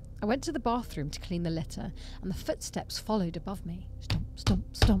attic. I went to the bathroom to clean the litter, and the footsteps followed above me. Stomp, stomp,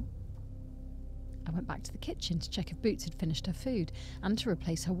 stomp. I went back to the kitchen to check if Boots had finished her food and to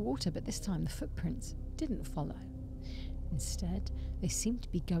replace her water, but this time the footprints didn't follow. Instead, they seemed to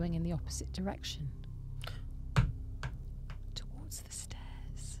be going in the opposite direction. Towards the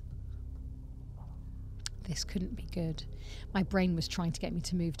stairs. This couldn't be good. My brain was trying to get me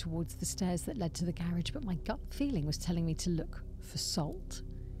to move towards the stairs that led to the garage, but my gut feeling was telling me to look for salt.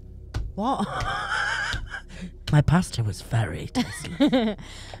 What? My pasta was very tasty.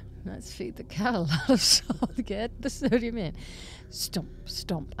 Let's feed the cat a lot of salt. Get the sodium in. Stomp,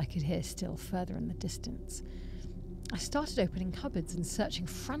 stomp, I could hear still further in the distance. I started opening cupboards and searching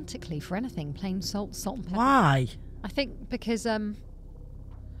frantically for anything. Plain salt, salt and pepper. Why? I think because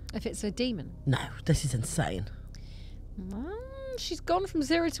if it's a demon. No, this is insane. She's gone from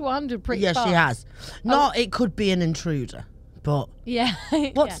 0 to 100 pretty fast. Yes, she has. Not, it could be an intruder, but... Yeah.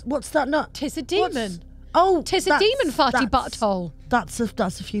 What's that not? Tis a demon. Tis a demon, farty butthole. That's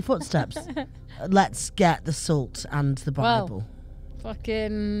a few footsteps. Let's get the salt and the Bible. Well,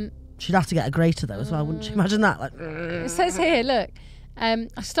 fucking... She'd have to get a grater though as well, wouldn't you? Imagine that. Like, it says here, look. I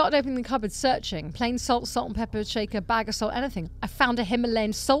started opening the cupboard, searching. Plain salt, salt and pepper, shaker, bag of salt, anything. I found a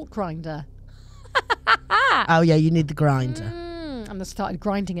Himalayan salt grinder. Oh yeah, you need the grinder. And I started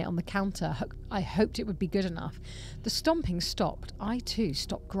grinding it on the counter. I hoped it would be good enough. The stomping stopped. I too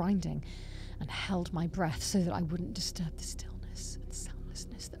stopped grinding and held my breath so that I wouldn't disturb the stillness and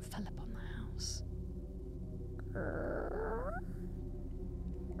soundlessness that fell upon the house.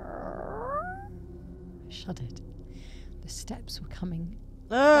 I shuddered. The steps were coming.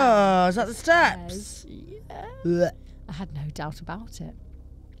 Oh, is that the steps? Yeah. I had no doubt about it.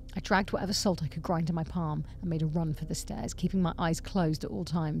 I dragged whatever salt I could grind in my palm and made a run for the stairs, keeping my eyes closed at all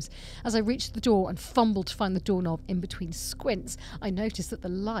times. As I reached the door and fumbled to find the doorknob in between squints, I noticed that the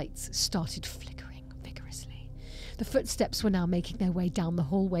lights started flickering vigorously. The footsteps were now making their way down the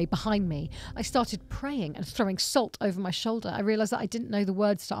hallway behind me. I started praying and throwing salt over my shoulder. I realised that I didn't know the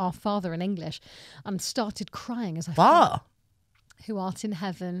words to Our Father in English and started crying as I thought, who art in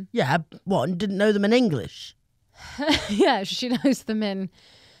heaven. Yeah, what, and didn't know them in English? Yeah, she knows them in...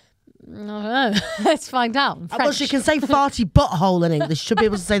 I don't know. Let's find out. Well, she can say farty butthole in English. She'll be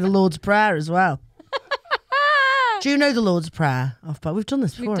able to say the Lord's Prayer as well. Do you know the Lord's Prayer? We've done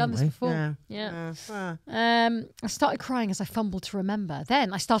this before. We've done this before. Yeah. I started crying as I fumbled to remember.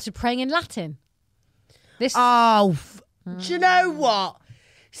 Then I started praying in Latin. Do you know what?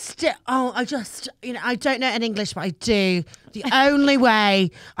 I don't know it in English, but I do. The only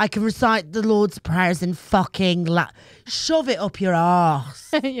way I can recite the Lord's Prayer is in fucking Latin. Shove it up your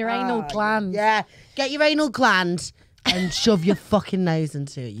arse. Your anal gland. Yeah, get your anal gland and shove your fucking nose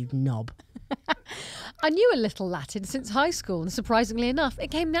into it, you knob. I knew a little Latin since high school, and surprisingly enough, it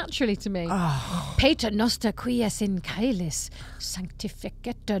came naturally to me. Pater noster qui es in caelis,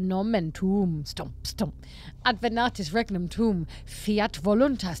 sanctificata nomen tuum, stomp, stomp. Advenatis regnum tuum, fiat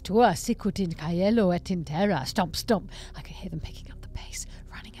voluntas tua, sicut in caelo et in terra, stomp, stomp. I could hear them picking up the pace,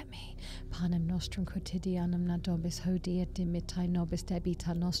 running at me. Panem nostrum quotidianum nadobis hodie et dimitai nobis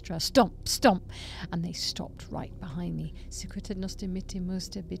debita nostra, stomp, stomp. And they stopped right behind me. Sicut nos dimitimus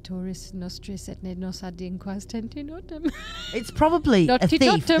debitoris nostris et ne nos adinquas tentinotum. It's probably a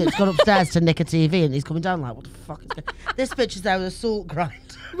thief that's gone upstairs to nick a TV and he's coming down like, what the fuck is going on? This bitch is there with a salt grinder.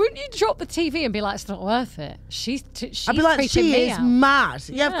 Wouldn't you drop the TV and be like, it's not worth it? She's I'd be like, she is out. mad.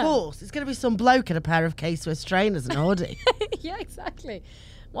 Yeah, of course. It's going to be some bloke in a pair of K-Swiss trainers and a hoodie. Yeah, exactly.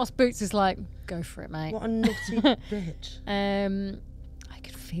 Whilst Boots is like, go for it, mate. What a nutty bitch. I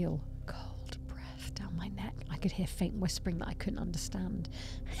could feel cold breath down my neck. I could hear faint whispering that I couldn't understand.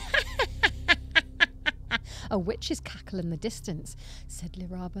 A witch's cackle in the distance. Said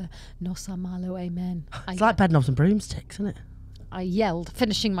Liraba, nos amalo amen. It's like bedknobs and broomsticks, isn't it? I yelled,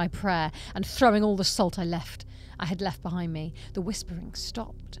 finishing my prayer and throwing all the salt I had left behind me. The whispering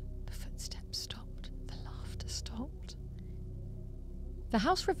stopped. The footsteps stopped. The laughter stopped. The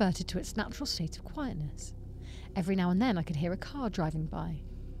house reverted to its natural state of quietness. Every now and then I could hear a car driving by.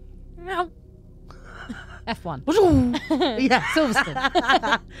 F1. Yeah.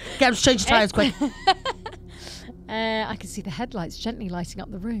 Silverstone. Get him to change your tyres quick. I could see the headlights gently lighting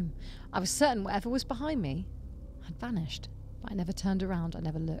up the room. I was certain whatever was behind me had vanished. But I never turned around, I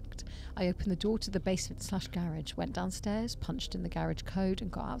never looked. I opened the door to the basement/garage, went downstairs, punched in the garage code and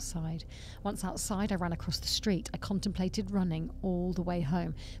got outside. Once outside, I ran across the street. I contemplated running all the way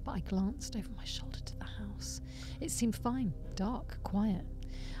home, but I glanced over my shoulder to the house. It seemed fine, dark, quiet.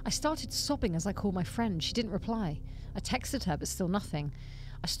 I started sobbing as I called my friend. She didn't reply. I texted her, but still nothing.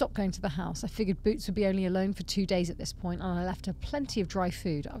 I stopped going to the house. I figured Boots would be only alone for 2 days at this point, and I left her plenty of dry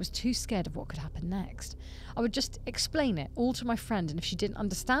food. I was too scared of what could happen next. I would just explain it all to my friend, and if she didn't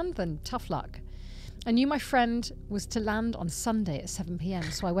understand, then tough luck. I knew my friend was to land on Sunday at 7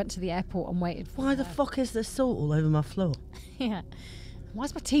 p.m, so I went to the airport and waited for her. Why the fuck is there salt all over my floor? Yeah.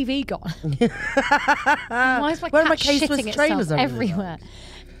 Why's my TV gone? Why is my cat shitting itself everywhere?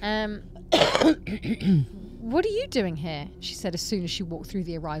 What are you doing here? She said as soon as she walked through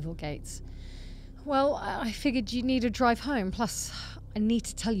the arrival gates. Well, I figured you need a drive home. Plus, I need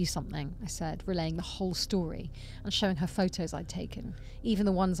to tell you something, I said, relaying the whole story and showing her photos I'd taken, even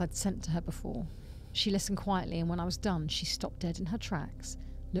the ones I'd sent to her before. She listened quietly, and when I was done, she stopped dead in her tracks,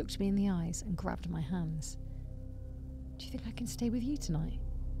 looked me in the eyes and grabbed my hands. Do you think I can stay with you tonight?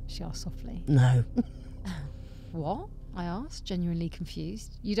 She asked softly. No. What? I asked, genuinely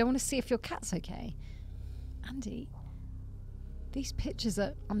confused. You don't want to see if your cat's okay? Andy, these pictures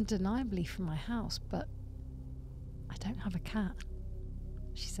are undeniably from my house, but I don't have a cat,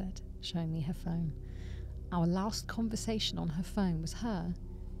 she said, showing me her phone. Our last conversation on her phone was her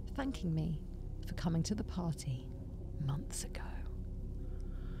thanking me for coming to the party months ago.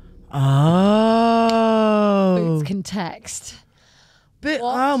 Oh. Boots can text.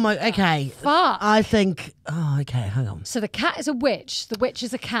 Oh my, okay. Fuck. I think, okay, hang on. So the cat is a witch. The witch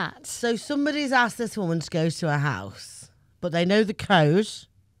is a cat. So somebody's asked this woman to go to a house, but they know the code,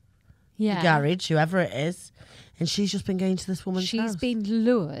 Yeah. the garage, whoever it is, and she's just been going to this woman's house. She's been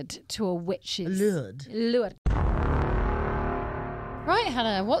lured to a witch's... Lured. Right,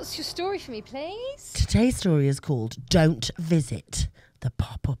 Hannah, what's your story for me, please? Today's story is called Don't Visit the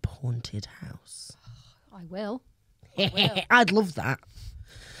Pop-Up Haunted House. I will. I'd love that.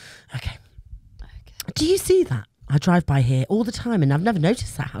 Okay. Do you see that? I drive by here all the time and I've never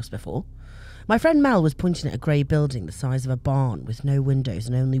noticed that house before. My friend Mel was pointing at a grey building the size of a barn with no windows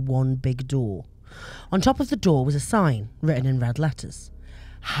and only one big door. On top of the door was a sign written in red letters.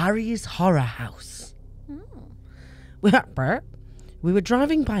 Harry's Horror House. We were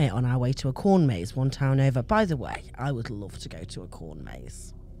driving by it on our way to a corn maze one town over. By the way, I would love to go to a corn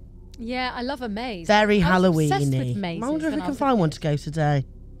maze. Yeah, I love a maze. Very Halloween-y. Halloween-y. I wonder if we can find one to go today.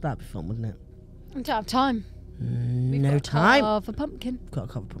 That'd be fun, wouldn't it? I don't have time. No time. Carve a pumpkin. Got a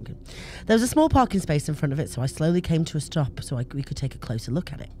carve a pumpkin. There was a small parking space in front of it, so I slowly came to a stop so we could take a closer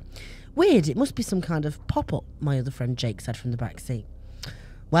look at it. Weird, it must be some kind of pop-up, my other friend Jake said from the back seat.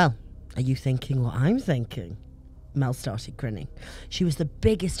 Well, are you thinking what I'm thinking? Mel started grinning. She was the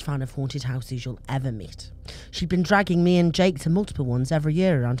biggest fan of haunted houses you'll ever meet. She'd been dragging me and Jake to multiple ones every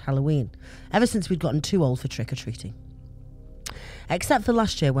year around Halloween, ever since we'd gotten too old for trick-or-treating. Except for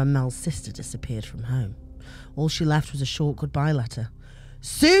last year when Mel's sister disappeared from home. All she left was a short goodbye letter.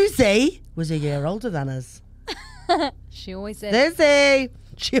 Susie was a year older than us. She always is. Susie!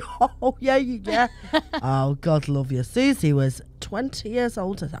 Oh, yeah. Oh, God love you. Susie was 20 years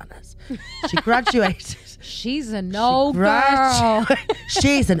older than us. She graduated. She's an old girl.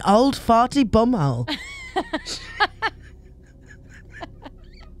 She's an old farty bumhole.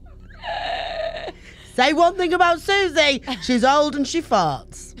 Say one thing about Susie. She's old and she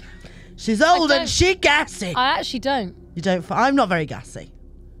farts. She's old and she gassy. I actually don't. You don't? I'm not very gassy.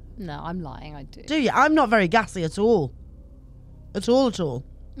 No, I'm lying. I do. Do you? I'm not very gassy at all. At all.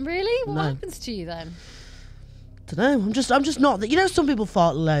 Really? What No. happens to you then? Don't know. I'm just not that. You know, some people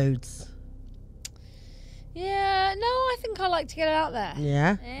fart loads. Yeah. No, I think I like to get it out there.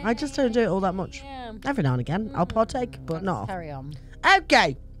 Yeah. I just don't do it all that much. Yeah. Every now and again, I'll partake, but not. Carry on.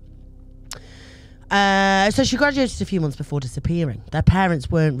 Okay. So she graduated a few months before disappearing. Their parents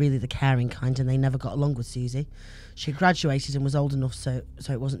weren't really the caring kind and they never got along with Susie. She graduated and was old enough so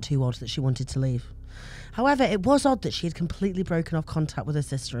it wasn't too odd that she wanted to leave. However, it was odd that she had completely broken off contact with her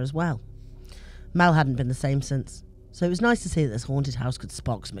sister as well. Mel hadn't been the same since, so it was nice to see that this haunted house could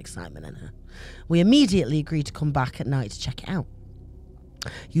spark some excitement in her. We immediately agreed to come back at night to check it out.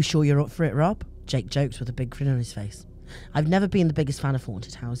 You sure you're up for it, Rob? Jake joked with a big grin on his face. I've never been the biggest fan of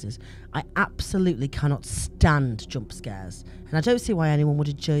haunted houses. I absolutely cannot stand jump scares, and I don't see why anyone would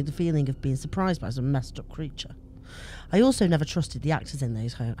enjoy the feeling of being surprised by some messed up creature. I also never trusted the actors in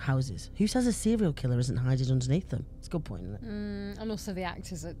those houses. Who says a serial killer isn't hiding underneath them? It's a good point, isn't it? And also the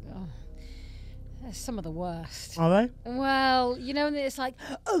actors are... They're some of the worst. Are they? Well, you know, and it's like,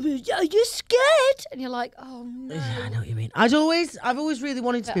 oh, are you scared? And you're like, oh no. Yeah, I know what you mean. I've always really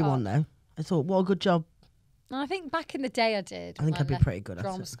wanted to be one though. I thought, what a good job. I think back in the day I did. I think I'd be pretty good at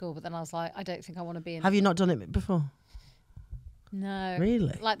drama it. school, but then I was like, I don't think I want to be in. Have you not done it before? No.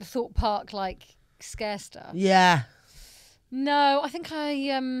 Really? Like the Thought Park, like scare stuff. Yeah. No, I think I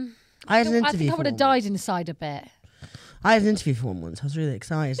had an I interview. think I would have died inside a bit. I had an interview for one once. I was really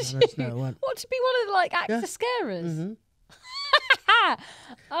excited. And I just know I went. What, to be one of the like actor scarers? Mm-hmm.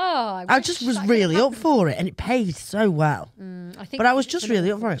 Oh, I just was really up for it, and it paid so well. I think But I was it's just an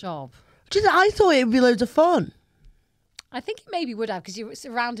really up awful for it. Job. I thought it would be loads of fun. I think it maybe would have because you were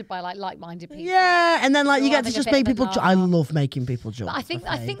surrounded by like-minded people. Yeah, and then like you You're get to having a just bit make of a people. I laugh. love making people jump. But I think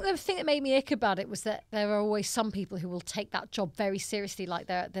the thing that made me ick about it was that there are always some people who will take that job very seriously, like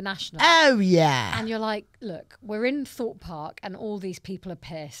they're at the National. Oh yeah. And you're like, look, we're in Thought Park, and all these people are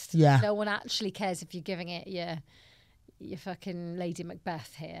pissed. Yeah. No one actually cares if you're giving it your fucking Lady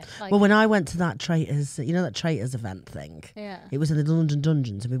Macbeth here. Like, Well, when I went to that Traitors, that Traitors event thing, yeah. it was in the London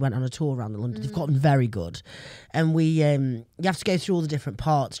Dungeons, and we went on a tour around the London. They've gotten very good, and we you have to go through all the different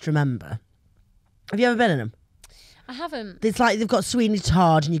parts to remember. Have you ever been in them? I haven't. It's like they've got Sweeney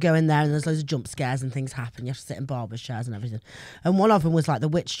Todd, and you go in there, and there's loads of jump scares and things happen. You have to sit in barbers' chairs and everything. And one of them was like the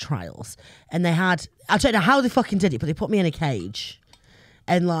witch trials, and they had, I don't know how they fucking did it, but they put me in a cage.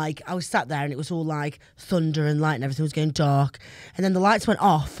 And like I was sat there and it was all like thunder and light and everything was going dark. And then the lights went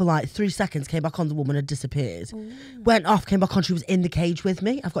off for like 3 seconds, came back on, the woman had disappeared. Ooh. Went off, came back on, she was in the cage with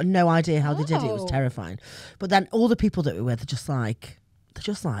me. I've got no idea how they did it. It was terrifying. But then all the people that we were with are just like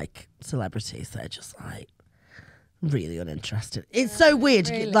celebrities. They're just like really uninterested. It's so weird.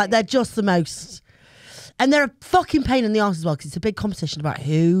 Really? Like they're just the most. And they're a fucking pain in the arse as well because it's a big competition about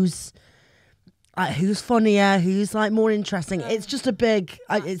who's funnier, who's like more interesting. It's just a big.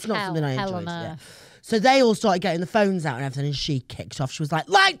 It's not something I enjoyed. Yeah. So they all started getting the phones out and everything, and she kicked off. She was like,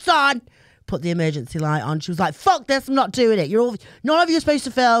 "Lights on!" Put the emergency light on. She was like, "Fuck this! I'm not doing it. None of you are supposed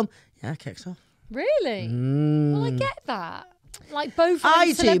to film." Yeah, kicks off. Really? Well, I get that. Like both.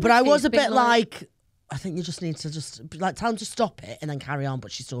 I do, but I was a bit like, I think you just need to just like tell them to stop it and then carry on.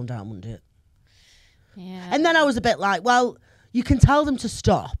 But she stormed out and wouldn't do it. Yeah. And then I was a bit like, well, you can tell them to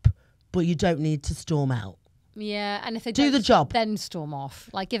stop, but you don't need to storm out. Yeah, and if they do don't the job, then storm off.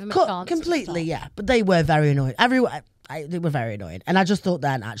 Like give them a chance. Completely, yeah. But they were very annoying. They were very annoying, and I just thought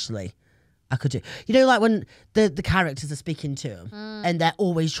then actually, I could do. You know, like when the characters are speaking to them, and they're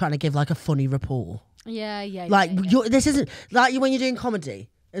always trying to give like a funny rapport. Yeah. Like this isn't like when you're doing comedy,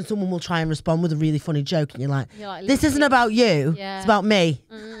 and someone will try and respond with a really funny joke, and you're like this isn't about you. Yeah. It's about me.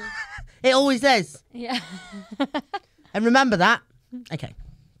 It always is. Yeah. And remember that. Okay.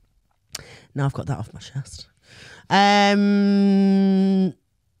 Now I've got that off my chest.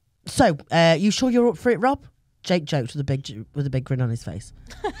 So, you sure you're up for it, Rob? Jake joked with a big grin on his face.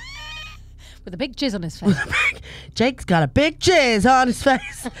 With a big jizz on his face. Jake's got a big jizz on his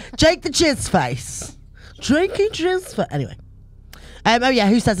face. Jake the jizz face. Drinking jizz face. Anyway. Oh yeah,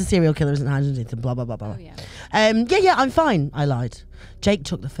 who says a serial killer isn't hiding anything? Blah blah blah blah. Oh yeah. Yeah, I'm fine. I lied. Jake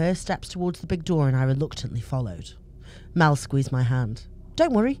took the first steps towards the big door, and I reluctantly followed. Mel squeezed my hand.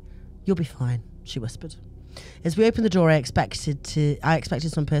 "Don't worry, you'll be fine," she whispered. As we opened the door, I expected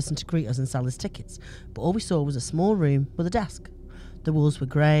some person to greet us and sell us tickets, but all we saw was a small room with a desk. The walls were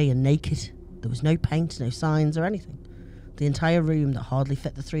grey and naked. There was no paint, no signs or anything. The entire room that hardly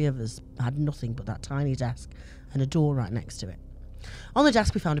fit the three of us had nothing but that tiny desk and a door right next to it. On the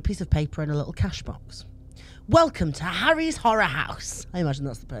desk we found a piece of paper and a little cash box. "Welcome to Harry's Horror House." I imagine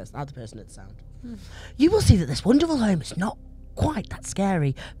that's how the person would sound. "You will see that this wonderful home is not quite that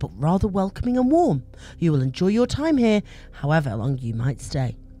scary, but rather welcoming and warm. You will enjoy your time here, however long you might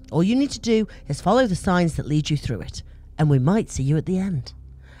stay. All you need to do is follow the signs that lead you through it, and we might see you at the end.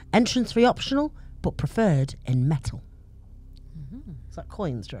 Entrance fee optional, but preferred in metal." Is that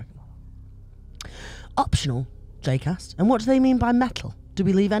coins, do you reckon? "Optional?" Jake asked. "And what do they mean by metal? Do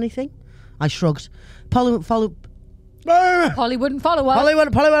we leave anything?" I shrugged. Polly wouldn't follow us. Polly wouldn't follow.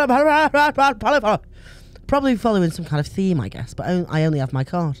 Probably following some kind of theme, I guess, but I only have my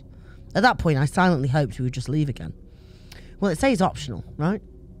card. At that point, I silently hoped we would just leave again. "Well, it says optional, right?"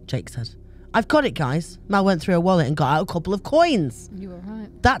 Jake said. "I've got it, guys." Mal went through her wallet and got out a couple of coins. You were right.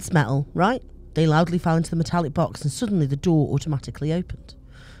 "That's metal, right?" They loudly fell into the metallic box, and suddenly the door automatically opened.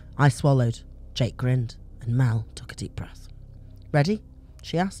 I swallowed. Jake grinned, and Mal took a deep breath. "Ready?"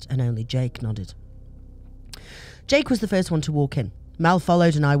 she asked, and only Jake nodded. Jake was the first one to walk in. Mel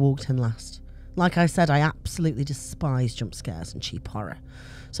followed, and I walked in last. Like I said, I absolutely despise jump scares and cheap horror,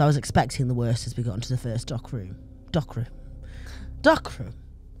 so I was expecting the worst as we got into the first dock room.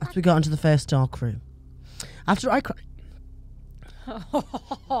 I So we got into the first dark room. After I cried...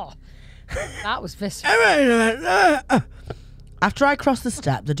 That was visceral. After I crossed the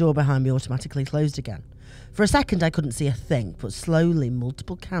step, the door behind me automatically closed again. For a second, I couldn't see a thing, but slowly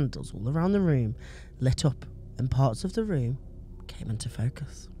multiple candles all around the room lit up and parts of the room came into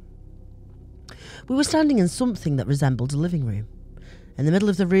focus. We were standing in something that resembled a living room. In the middle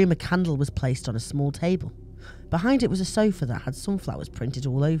of the room, a candle was placed on a small table. Behind it was a sofa that had sunflowers printed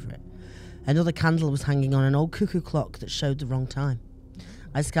all over it. Another candle was hanging on an old cuckoo clock that showed the wrong time.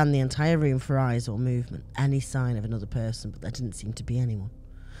 I scanned the entire room for eyes or movement, any sign of another person, but there didn't seem to be anyone.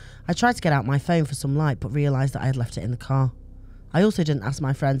 I tried to get out my phone for some light, but realised that I had left it in the car. I also didn't ask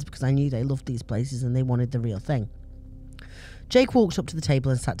my friends because I knew they loved these places and they wanted the real thing. Jake walked up to the table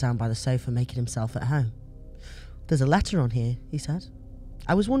and sat down by the sofa, making himself at home. "There's a letter on here," he said.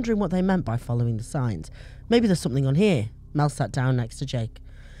 I was wondering what they meant by following the signs. "Maybe there's something on here." Mel sat down next to Jake.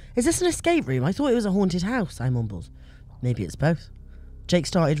 "Is this an escape room? I thought it was a haunted house," I mumbled. "Maybe it's both." Jake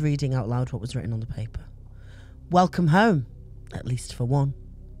started reading out loud what was written on the paper. "Welcome home, at least for 1.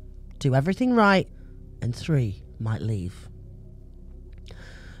 Do everything right, and 3 might leave."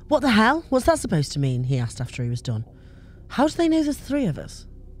 "What the hell? What's that supposed to mean?" he asked after he was done. "How do they know there's 3 of us?"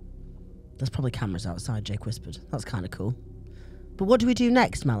 "There's probably cameras outside," Jake whispered. "That's kind of cool." "But what do we do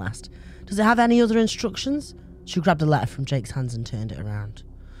next?" Mel asked. "Does it have any other instructions?" She grabbed a letter from Jake's hands and turned it around.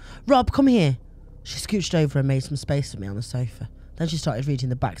 "Rob, come here." She scooched over and made some space for me on the sofa. Then she started reading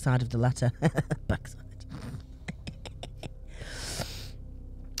the backside of the letter. Backside.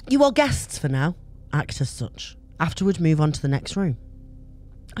 "You are guests for now. Act as such. Afterward, move on to the next room."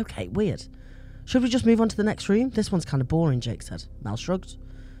 "Okay, weird. Should we just move on to the next room? This one's kind of boring," Jake said. Mel shrugged.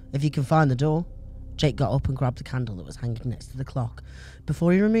 "If you can find the door." Jake got up and grabbed the candle that was hanging next to the clock.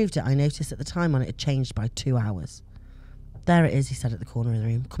 Before he removed it, I noticed that the time on it had changed by 2 hours. "There it is," he said at the corner of the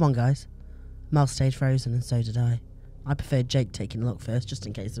room. "Come on, guys." Mel stayed frozen, and so did I. I preferred Jake taking a look first, just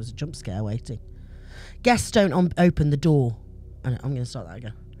in case there was a jump scare waiting. "Guests don't open the door." I'm going to start that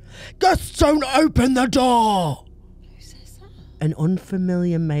again. "Guests don't open the door!" Who says that? An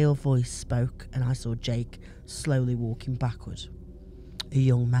unfamiliar male voice spoke, and I saw Jake slowly walking backward. A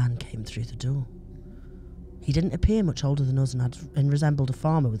young man came through the door. He didn't appear much older than us and resembled a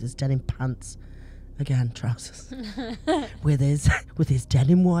farmer with his denim pants. Again, trousers. with his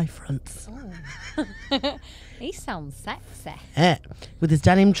denim Y fronts. Oh. He sounds sexy. Yeah, with his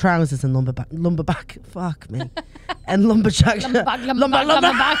denim trousers and lumberback. Fuck me. And lumberjack.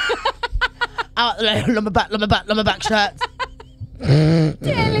 Lumberback. Out there, lumberback shirts.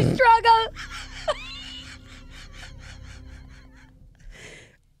 Daily struggle.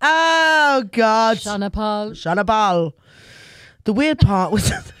 Oh God. Shana Paul. The weird part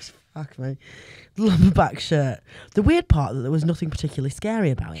was fuck me. Lumberback shirt. The weird part that there was nothing particularly scary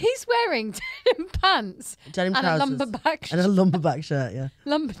about it. He's wearing denim pants. Denim and trousers. a lumberback shirt. And a lumberback shirt, yeah.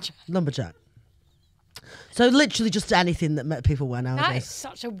 Lumberjack. So literally just anything that people wear nowadays. That is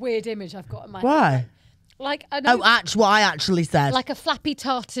such a weird image I've got in my head. Why? Like what I actually said. Like a flappy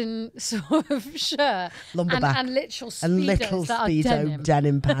tartan sort of shirt. Lumberback. And literal speedos and little that speedo are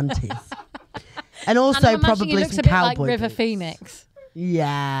denim panties. And also and probably he looks some a bit cowboy like River boots. Phoenix.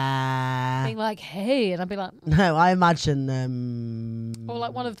 Yeah. Being like, hey, and I'd be like... No, I imagine... or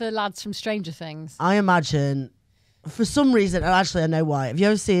like one of the lads from Stranger Things. I imagine, for some reason, and actually I know why. Have you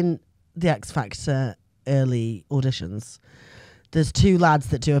ever seen the X Factor early auditions? There's 2 lads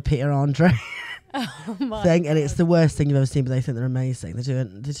that do a Peter Andre thing, and it's the worst thing you've ever seen, but they think they're amazing. They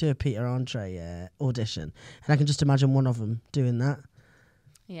do a Peter Andre audition, and I can just imagine one of them doing that.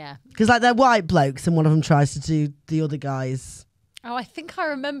 Yeah. Because like they're white blokes, and one of them tries to do the other guys. Oh, I think I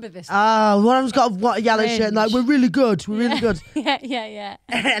remember this. Oh, one of them's got a yellow shirt and like, we're really good. Really good. Yeah.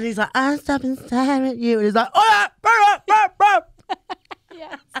 And he's like, "I'll stop and stare at you." And he's like, "Oh,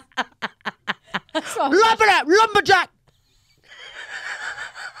 Yes. lumberjack.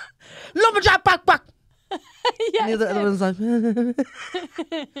 Lumberjack back. Yeah. And the other one's like,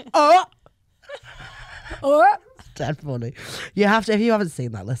 "Oh." Or Dead funny. You have to, if you haven't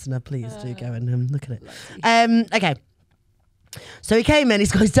seen that, listener, please do go and look at it. Okay. So he came in,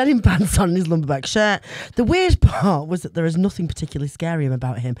 he's got his denim pants on and his lumberback shirt. The weird part was that there is nothing particularly scary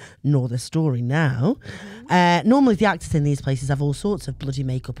about him, nor the story now. Normally the actors in these places have all sorts of bloody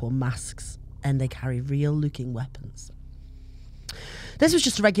makeup or masks, and they carry real-looking weapons. This was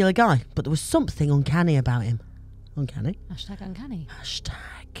just a regular guy, but there was something uncanny about him. Uncanny? #uncanny.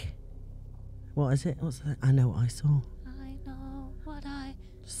 What is it? What's that? I know what I saw. I know what I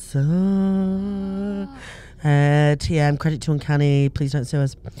saw. TM, credit to Uncanny, please don't sue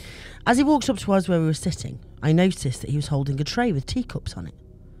us. As he walked up to us where we were sitting, I noticed that he was holding a tray with teacups on it.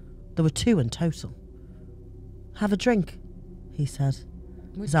 There were 2 in total. Have a drink, he said.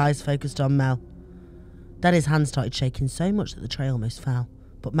 His eyes focused on Mel. Then his hand started shaking so much that the tray almost fell,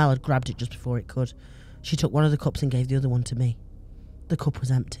 but Mel had grabbed it just before it could. She took one of the cups and gave the other one to me. The cup was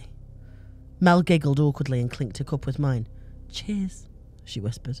empty. Mel giggled awkwardly and clinked a cup with mine. Cheers, she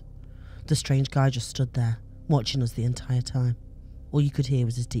whispered. The strange guy just stood there, watching us the entire time. All you could hear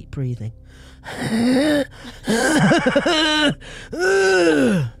was his deep breathing.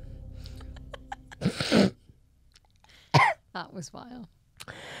 That was vile.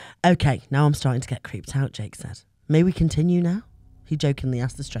 Okay, now I'm starting to get creeped out, Jake said. May we continue now? He jokingly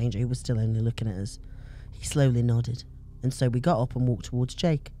asked the stranger, who was still only looking at us. He slowly nodded, and so we got up and walked towards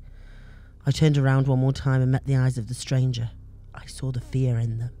Jake. I turned around one more time and met the eyes of the stranger. I saw the fear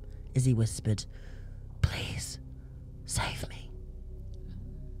in them as he whispered, Please, save me.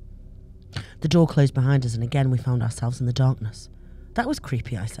 The door closed behind us, and again we found ourselves in the darkness. That was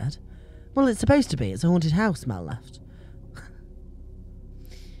creepy, I said. Well, it's supposed to be. It's a haunted house, Mel left.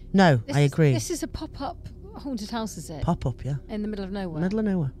 No, I agree. This is a pop-up haunted house, is it? Pop-up, yeah. In the middle of nowhere? Middle of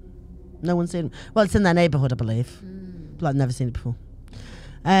nowhere. No one's seen it. Well, it's in their neighbourhood, I believe. But I've never seen it before.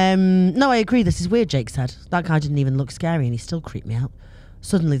 No, I agree. This is weird, Jake said. That guy didn't even look scary and he still creeped me out.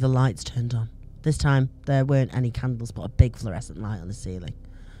 Suddenly the lights turned on. This time there weren't any candles but a big fluorescent light on the ceiling.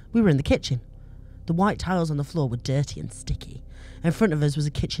 We were in the kitchen. The white tiles on the floor were dirty and sticky. In front of us was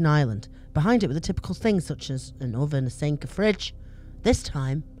a kitchen island. Behind it were the typical things such as an oven, a sink, a fridge. This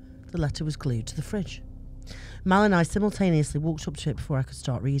time, the letter was glued to the fridge. Mal and I simultaneously walked up to it before I could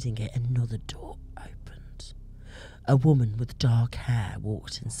start reading it. Another door opened. A woman with dark hair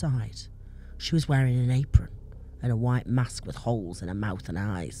walked inside. She was wearing an apron and a white mask with holes in her mouth and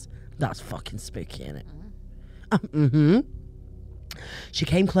eyes. That's fucking spooky, isn't it? She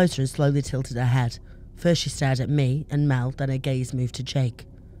came closer and slowly tilted her head. First she stared at me and Mel, then her gaze moved to Jake.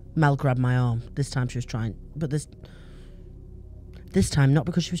 Mel grabbed my arm. This time she was trying, but this time not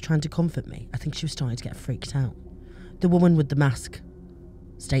because she was trying to comfort me. I think she was starting to get freaked out. The woman with the mask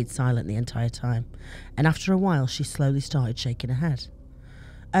stayed silent the entire time, and after a while she slowly started shaking her head.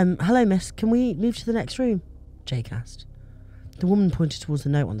 Hello miss, can we move to the next room? Jake asked. The woman pointed towards the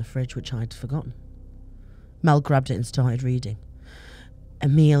note on the fridge, which I'd forgotten. Mel grabbed it and started reading. A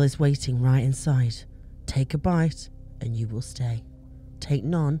meal is waiting right inside. Take a bite and you will stay. Take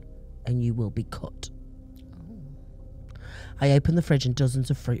none and you will be cut. I opened the fridge and dozens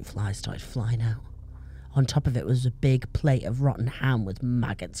of fruit flies started flying out. On top of it was a big plate of rotten ham with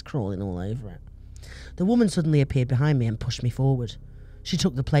maggots crawling all over it. The woman suddenly appeared behind me and pushed me forward. She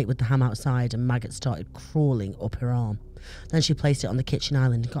took the plate with the ham outside and maggots started crawling up her arm. Then she placed it on the kitchen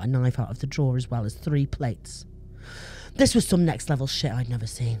island and got a knife out of the drawer as well as 3 plates. This was some next level shit I'd never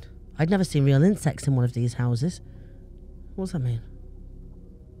seen. I'd never seen real insects in one of these houses. What does that mean?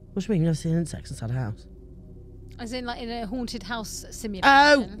 What do you mean you've never seen insects inside a house? As in, like in a haunted house simulation.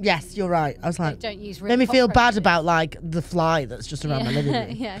 Oh, yes, you're right. I was like, don't use real made me feel bad cockroaches. about like the fly that's just around my living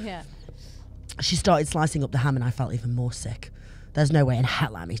room. Yeah. She started slicing up the ham and I felt even more sick. There's no way in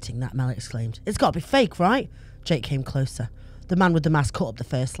hell I'm eating that, Mel exclaimed. It's got to be fake, right? Jake came closer. The man with the mask cut up the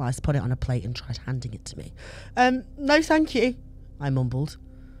first slice, put it on a plate and tried handing it to me. No thank you, I mumbled.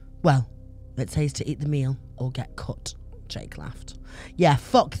 Well, it says to eat the meal or get cut, Jake laughed. Yeah,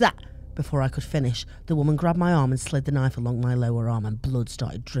 fuck that. Before I could finish, the woman grabbed my arm and slid the knife along my lower arm and blood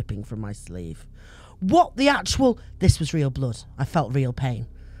started dripping from my sleeve. What the actual... This was real blood. I felt real pain.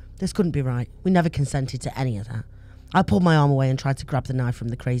 This couldn't be right. We never consented to any of that. I pulled my arm away and tried to grab the knife from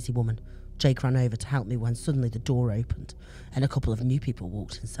the crazy woman. Jake ran over to help me when suddenly the door opened and a couple of new people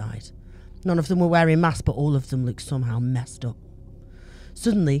walked inside. None of them were wearing masks, but all of them looked somehow messed up.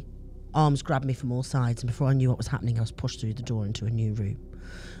 Suddenly, arms grabbed me from all sides, and before I knew what was happening, I was pushed through the door into a new room.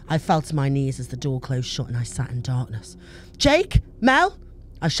 I fell to my knees as the door closed shut and I sat in darkness. Jake? Mel?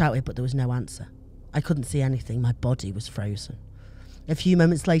 I shouted, but there was no answer. I couldn't see anything. My body was frozen. A few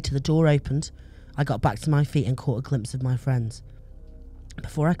moments later, the door opened. I got back to my feet and caught a glimpse of my friends.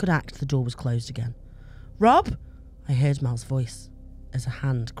 Before I could act, the door was closed again. Rob? I heard Mel's voice as a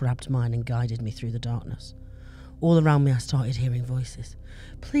hand grabbed mine and guided me through the darkness. All around me I started hearing voices.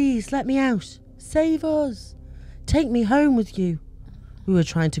 Please, let me out. Save us. Take me home with you. We were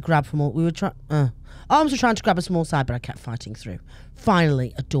trying to grab from all... Arms were trying to grab us from all sides, but I kept fighting through.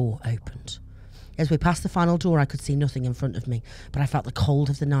 Finally, a door opened. As we passed the final door, I could see nothing in front of me, but I felt the cold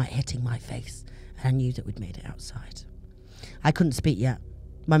of the night hitting my face, and I knew that we'd made it outside. I couldn't speak yet.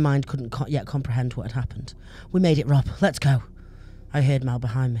 My mind couldn't yet comprehend what had happened. We made it, Rob. Let's go. I heard Mel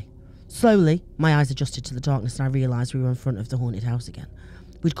behind me. Slowly, my eyes adjusted to the darkness and I realised we were in front of the haunted house again.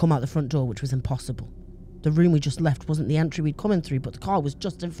 We'd come out the front door, which was impossible. The room we just left wasn't the entry we'd come in through, but the car was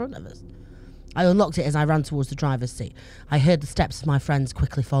just in front of us. I unlocked it as I ran towards the driver's seat. I heard the steps of my friends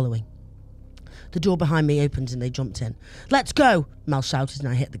quickly following. The door behind me opened and they jumped in. "Let's go!" Mel shouted and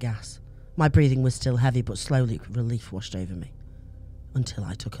I hit the gas. My breathing was still heavy, but slowly relief washed over me. Until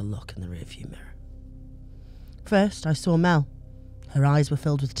I took a look in the rearview mirror. First, I saw Mel. Her eyes were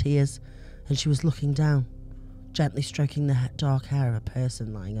filled with tears, and she was looking down, gently stroking the dark hair of a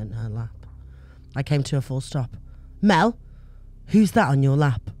person lying on her lap. I came to a full stop. "Mel, who's that on your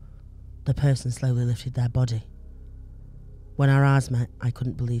lap?" The person slowly lifted their body. When our eyes met, I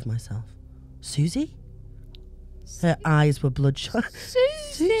couldn't believe myself. "Susie?" Her eyes were bloodshot.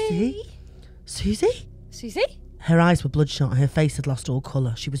 Susie? Susie? Susie? Her eyes were bloodshot. Her face had lost all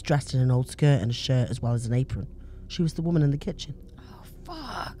colour. She was dressed in an old skirt and a shirt as well as an apron. She was the woman in the kitchen. Oh,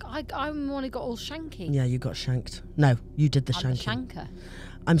 fuck. I'm the one who got all shanky. Yeah, you got shanked. No, you did the I'm shanking. the shanker.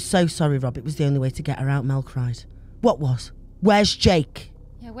 "I'm so sorry, Rob. It was the only way to get her out," Mel cried. "What was? Where's Jake?"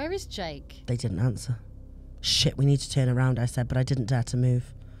 Yeah, where is Jake? They didn't answer. "Shit, we need to turn around," I said, but I didn't dare to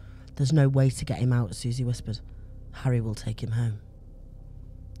move. "There's no way to get him out," Susie whispered. "Harry will take him home."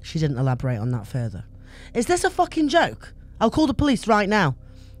 She didn't elaborate on that further. "Is this a fucking joke? I'll call the police right now."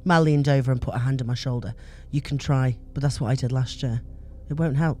 Mel leaned over and put a hand on my shoulder. "You can try, but that's what I did last year. It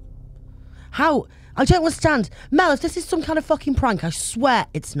won't help." "How? I don't understand. Mel, if this is some kind of fucking prank, I swear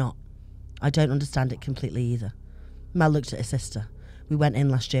it's not." "I don't understand it completely either." Mel looked at her sister. "We went in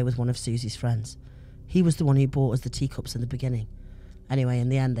last year with one of Susie's friends. He was the one who bought us the teacups in the beginning. Anyway, in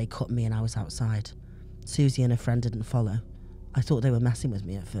the end, they cut me and I was outside. Susie and her friend didn't follow. I thought they were messing with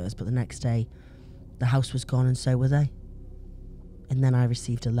me at first, but the next day, the house was gone and so were they. And then I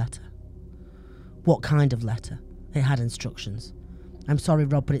received a letter." "What kind of letter?" "It had instructions. I'm sorry,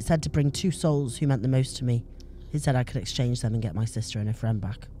 Rob, but it said to bring 2 souls who meant the most to me. It said I could exchange them and get my sister and her friend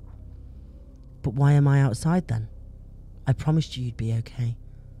back." "But why am I outside then? I promised you you'd be okay.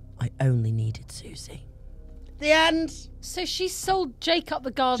 I only needed Susie." The end. So she sold Jake up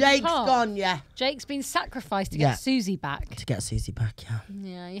the garden Jake's path. gone, yeah. Jake's been sacrificed to Yeah. get Susie back. To get Susie back, yeah.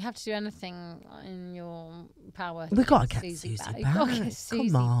 Yeah, you have to do anything in your power. We gotta get Susie Susie You've got to back. get Susie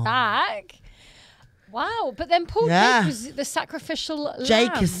Come on. back. Wow, but then poor Yeah. Jake was the sacrificial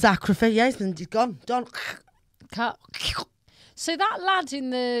Jake lamb. is sacrificed. Yeah, he's gone. Done. Cut. So that lad in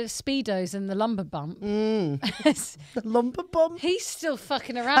the Speedos and the lumber bump, The lumber bump. he's still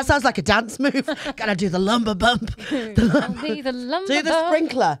fucking That around. sounds like a dance move. Gotta do the lumber bump. I'll be the lumber Do the bump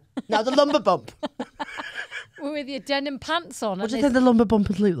sprinkler. Now the lumber bump. with your denim pants on. What do and you think the lumber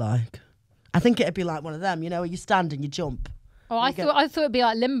bumpers look like? I think it'd be like one of them, where you stand and you jump. Oh, I thought it'd be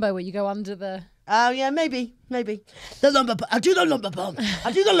like limbo where you go under the. Oh, yeah, maybe. The lumber bump. I'll do the lumber bump.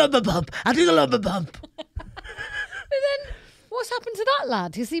 I'll do the lumber bump. I'll do the lumber bump. But then, what's happened to that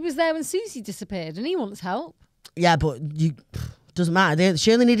lad? Because he was there when Susie disappeared, and he wants help. Yeah, but doesn't matter.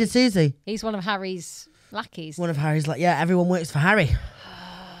 She only needed Susie. He's one of Harry's lackeys. One of Harry's everyone works for Harry.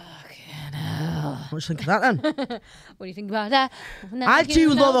 What do you think of that then? What do you think about that? I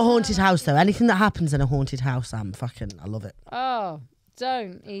do love a haunted house though. Anything that happens in a haunted house, I love it. Oh,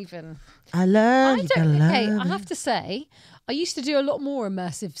 don't even. I love you. Okay, I have to say, I used to do a lot more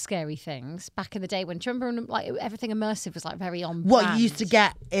immersive, scary things back in the day. Do you remember when everything immersive was very on What brand? you used to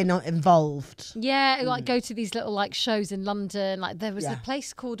get involved? Yeah, go to these little shows in London. There was Yeah. a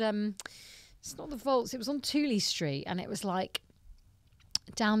place called it's not the Vaults. It was on Tooley Street, and it was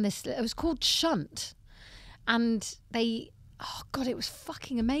down this. It was called Shunt, and they. Oh God, it was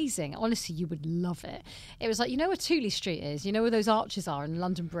fucking amazing. Honestly, you would love it. It was where Tooley Street is. You know where those arches are in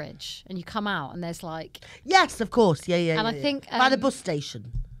London Bridge, and you come out and there's Yes, of course. Yeah. And I think by the bus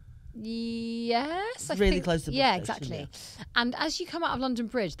station. Yes, Really close to the bus yeah, station, exactly. yeah. And as you come out of London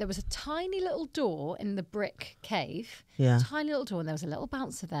Bridge, there was a tiny little door in the brick cave. Yeah. Tiny little door, and there was a little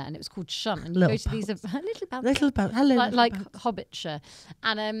bouncer there, and it was called Shunt. And you Little go to these little bouncer, Hello, like little bouncer. Hobbitshire,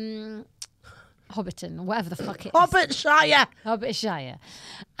 and Hobbiton, or whatever the fuck it is. Hobbitshire. Hobbitshire.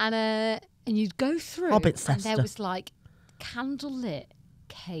 And you'd go through, Hobbit and there sister. was candlelit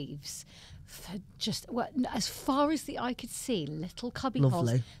caves for just as far as the eye could see, little cubby holes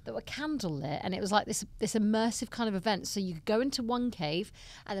Lovely. that were candlelit, and it was this immersive kind of event. So you could go into one cave,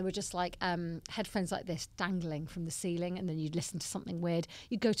 and there were just headphones like this dangling from the ceiling, and then you'd listen to something weird.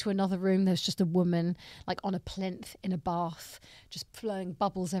 You'd go to another room, there was just a woman on a plinth in a bath, just flowing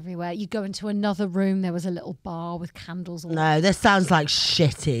bubbles everywhere. You go into another room, there was a little bar with candles all No, this sounds like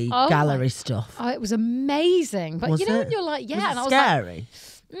shitty Oh gallery my- stuff. Oh, it was amazing. But Was you know it? when you're yeah, Was and it I was scary?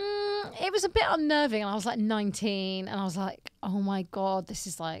 it was a bit unnerving, and I was 19, and I was oh my God, this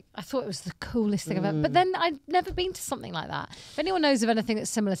is I thought it was the coolest thing I've ever. But then I'd never been to something like that. If anyone knows of anything that's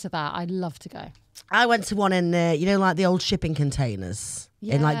similar to that, I'd love to go. I went to one in, you know, like the old shipping containers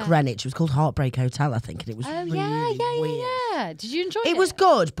in like Greenwich. It was called Heartbreak Hotel, I think, and it was really weird. Yeah. Did you enjoy it? It was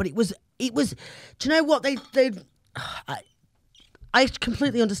good, but it was. Do you know what they? I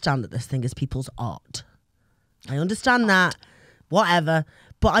completely understand that this thing is people's art. I understand that, whatever.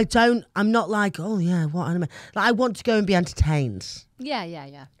 But I don't. I'm not like, oh yeah, what anime? Like, I want to go and be entertained.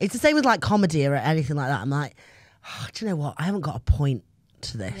 Yeah. It's the same with like comedy or anything like that. I'm like, do you know what? I haven't got a point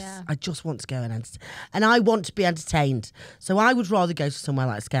to this. Yeah. I just want to go and I want to be entertained. So I would rather go to somewhere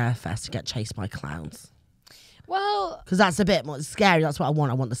like Scarefest to get chased by clowns. Well, because that's a bit more scary. That's what I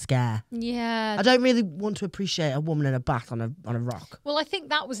want. I want the scare. Yeah. I don't really want to appreciate a woman in a bath on a rock. Well, I think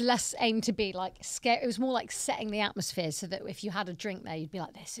that was less aimed to be like scary. It was more like setting the atmosphere so that if you had a drink there, you'd be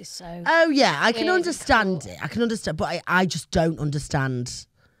like, this is so. Oh yeah, I can weird understand and it. I can understand, but I just don't understand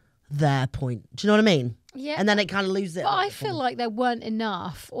their point. Do you know what I mean? Yeah. And then it kind of loses it. But I feel like there weren't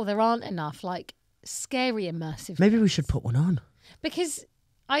enough, or there aren't enough, like scary immersive. Maybe we should put one on. Because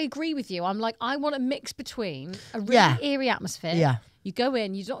I agree with you. I'm like, I want a mix between a really eerie atmosphere. Yeah. You go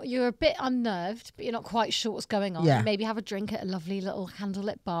in, you're a bit unnerved, but you're not quite sure what's going on. Yeah. You maybe have a drink at a lovely little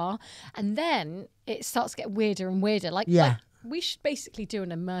candlelit bar, and then it starts to get weirder and weirder. Like we should basically do an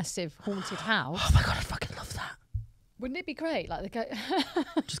immersive haunted house. Oh my God, I fucking love that. Wouldn't it be great? Like they go.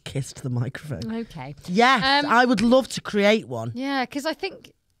 Just kissed the microphone. Okay. Yes, I would love to create one. Yeah, because I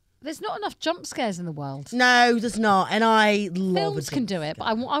think there's not enough jump scares in the world. No, there's not, and I love Films can do it, but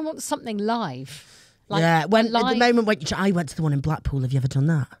I want something live. Like, at the moment when I went to the one in Blackpool. Have you ever done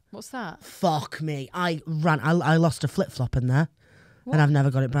that? What's that? Fuck me, I lost a flip flop in there, and I've never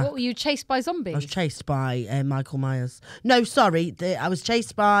got it back. What, were you chased by zombies? I was chased by Michael Myers. No, sorry, I was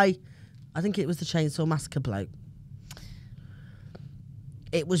chased by, I think it was the Chainsaw Massacre bloke.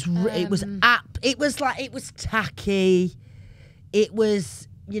 It was tacky. It was,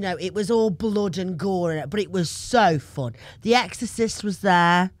 you know, it was all blood and gore in it, but it was so fun. The Exorcist was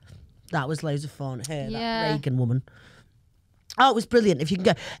there. That was loads of fun. That Reagan woman. Oh, it was brilliant. If you can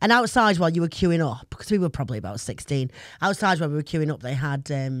go. And outside while you were queuing up, because we were probably about 16, outside when we were queuing up, they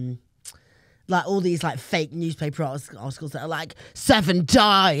had like all these like fake newspaper articles that are like 7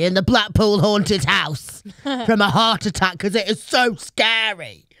 die in the Blackpool haunted house from a heart attack because it is so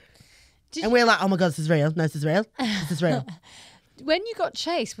scary. And we're like, oh my God, this is real. No, this is real. This is real. When you got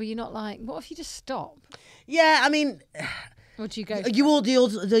chased, were you not like, what if you just stop? Yeah, I mean, would you go?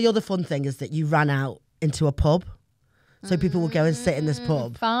 The other fun thing is that you ran out into a pub. So people would go and sit in this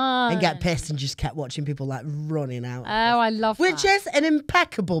pub and get pissed and just kept watching people like running out. Oh, I love that. Which is an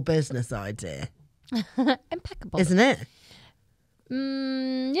impeccable business idea. Impeccable. Isn't it?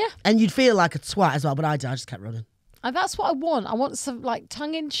 Yeah. And you'd feel like a twat as well, but I just kept running. And that's what I want. I want some like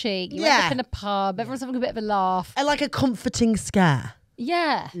tongue in cheek. You end up in a pub, everyone's having a bit of a laugh. And like a comforting scare.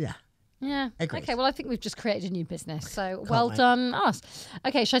 Yeah. Yeah. Yeah. Agreed. Okay, well, I think we've just created a new business. So well done us.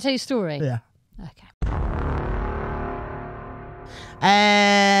 Okay, shall I tell you a story? Yeah. Okay.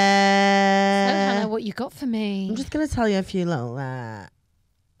 Hannah, what you got for me? I'm just going to tell you a few little urban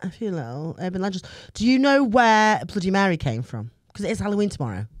legends. Do you know where Bloody Mary came from? Because it is Halloween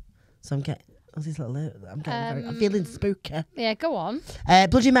tomorrow. So I'm feeling spooky. Yeah, go on.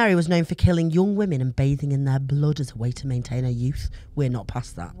 Bloody Mary was known for killing young women and bathing in their blood as a way to maintain her youth. We're not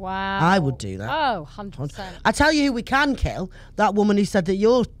past that. Wow. I would do that. Oh, 100%. I tell you who we can kill. That woman who said that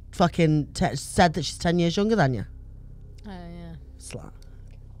you're fucking said that she's 10 years younger than you. Oh, yeah. Slag.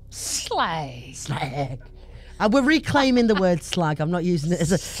 Slag. We're reclaiming the word slag. I'm not using it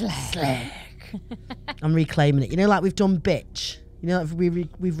as a slag. I'm reclaiming it. You know, like we've done bitch. You know, like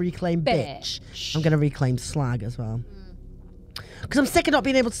we've reclaimed bitch. I'm going to reclaim slag as well. Because I'm sick of not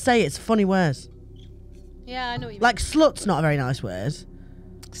being able to say it. It's a funny word. Yeah, I know what you mean. Like slut's not a very nice word.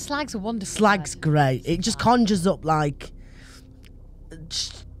 Slag's a wonderful Slag's word. great. It just conjures up like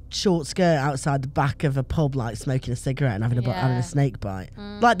short skirt outside the back of a pub, like smoking a cigarette and having a snake bite.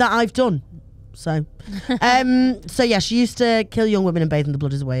 Like that I've done. So yeah, she used to kill young women and bathe in the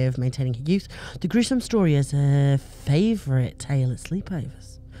blood as a way of maintaining her youth. The gruesome story is her favourite tale at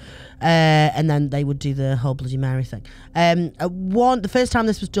sleepovers. And then they would do the whole Bloody Mary thing. The first time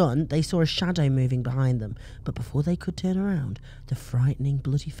this was done, they saw a shadow moving behind them. But before they could turn around, the frightening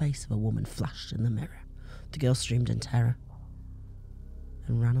bloody face of a woman flashed in the mirror. The girl screamed in terror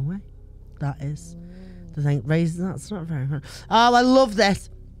and ran away. That is the thing. That's not very fun. Oh, I love this.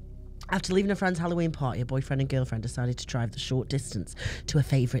 After leaving a friend's Halloween party, a boyfriend and girlfriend decided to drive the short distance to a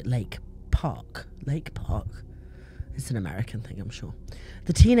favourite lake park. Lake park? It's an American thing, I'm sure.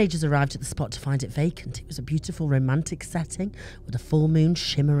 The teenagers arrived at the spot to find it vacant. It was a beautiful romantic setting with a full moon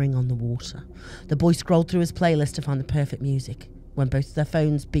shimmering on the water. The boy scrolled through his playlist to find the perfect music. when both of their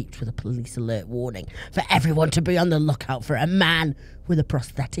phones beeped with a police alert warning for everyone to be on the lookout for a man with a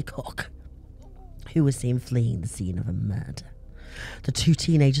prosthetic hook who was seen fleeing the scene of a murder. The two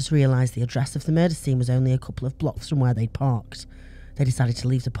teenagers realised the address of the murder scene was only a couple of blocks from where they'd parked. They decided to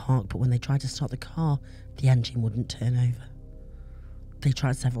leave the park, but when they tried to start the car, the engine wouldn't turn over. They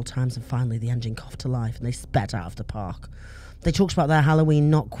tried several times and finally the engine coughed to life and they sped out of the park. They talked about their Halloween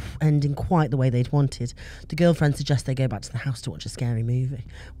not ending quite the way they'd wanted. The girlfriend suggested they go back to the house to watch a scary movie.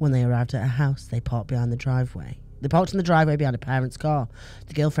 When they arrived at her house, they parked behind the driveway. They parked in the driveway behind a parent's car.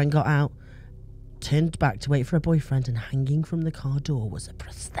 The girlfriend got out, turned back to wait for her boyfriend, and hanging from the car door was a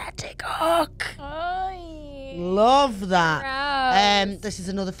prosthetic hook. Love that. This is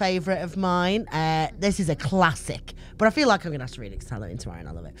another favourite of mine. This is a classic, but I feel like I'm going to have to read it because Halloween tomorrow and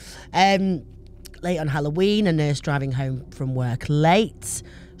I love it. Late on Halloween, a nurse driving home from work late.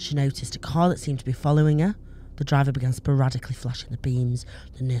 She noticed a car that seemed to be following her. The driver began sporadically flashing the beams.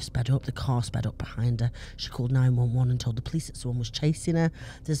 The nurse sped up. The car sped up behind her. She called 911 and told the police that someone was chasing her.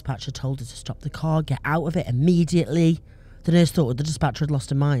 The dispatcher told her to stop the car, get out of it immediately. The nurse thought the dispatcher had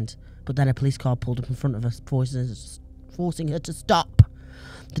lost her mind, but then a police car pulled up in front of her, forcing her to stop.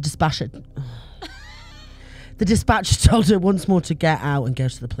 The dispatcher told her once more to get out and go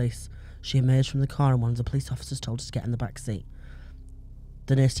to the police. She emerged from the car and one of the police officers told her to get in the back seat.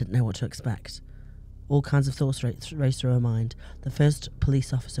 The nurse didn't know what to expect. All kinds of thoughts raced through her mind. The first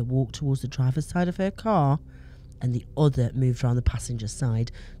police officer walked towards the driver's side of her car and the other moved around the passenger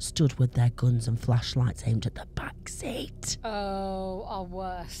side, stood with their guns and flashlights aimed at the back seat. Oh, our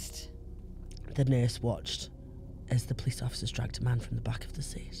worst. The nurse watched as the police officers dragged a man from the back of the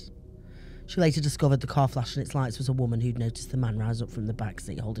seat. She later discovered the car flashing its lights was a woman who'd noticed the man rise up from the back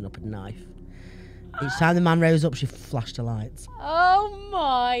seat holding up a knife. Each time the man rose up, she flashed her lights. Oh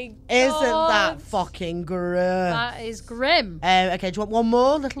my God. Isn't that fucking grim? That is grim. Okay, do you want one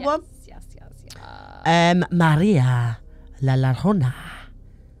more little one? Yes. Maria La Llorona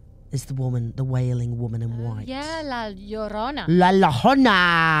is the woman, the wailing woman in white. Yeah, La Llorona. La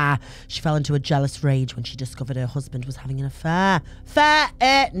Llorona. She fell into a jealous rage when she discovered her husband was having an affair. Fair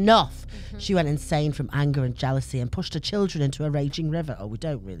enough. Mm-hmm. She went insane from anger and jealousy and pushed her children into a raging river. Oh, we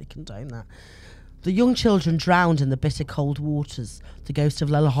don't really condone that. The young children drowned in the bitter cold waters. The ghost of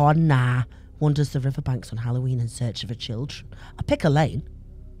La Llorona wanders the riverbanks on Halloween in search of her children. I pick a lane.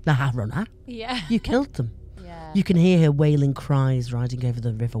 La Llorona. Yeah. You killed them. Yeah. You can hear her wailing cries riding over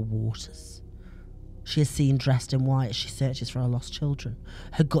the river waters. She is seen dressed in white as she searches for her lost children.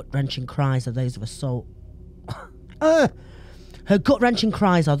 Her gut-wrenching cries are those of a soul... Her gut-wrenching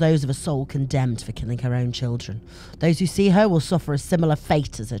cries are those of a soul condemned for killing her own children. Those who see her will suffer a similar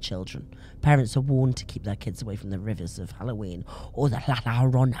fate as her children. Parents are warned to keep their kids away from the rivers of Halloween, or the La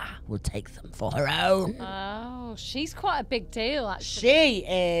Llorona will take them for her own. Oh, she's quite a big deal, actually. She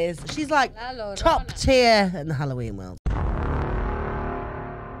is. She's like top tier in the Halloween world.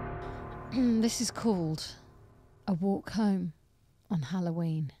 This is called A Walk Home on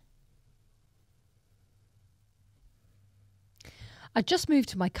Halloween. I just moved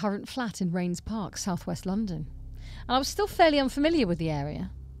to my current flat in Rains Park, southwest London, and I was still fairly unfamiliar with the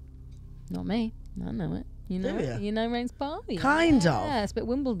area. Not me. I know it. You know it? You know Rains Park? Yeah. Kind of. Yeah, it's a bit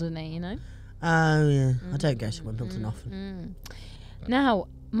Wimbledon-y, you know? Oh, yeah. I don't go to Wimbledon often. Now,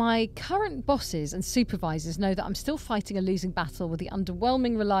 my current bosses and supervisors know that I'm still fighting a losing battle with the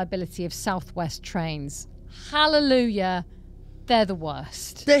underwhelming reliability of Southwest trains. Hallelujah. They're the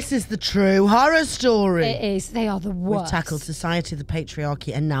worst. This is the true horror story. It is. They are the worst. We've tackled society, the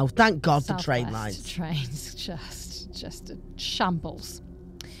patriarchy, and now, thank God, the train lines. Trains, just a shambles.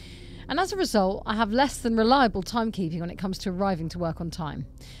 And as a result, I have less than reliable timekeeping when it comes to arriving to work on time.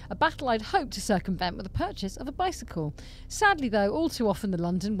 A battle I'd hoped to circumvent with the purchase of a bicycle. Sadly, though, all too often the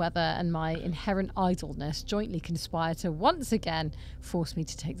London weather and my inherent idleness jointly conspire to once again force me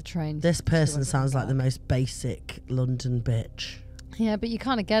to take the train. This person sounds like the most basic London bitch. Yeah, but you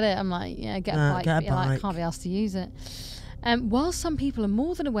kind of get it. I'm like, yeah, get a bike. But you're like, can't be asked to use it. While some people are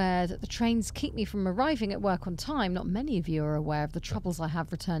more than aware that the trains keep me from arriving at work on time, not many of you are aware of the troubles I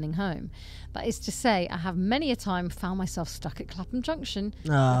have returning home. That is to say, I have many a time found myself stuck at Clapham Junction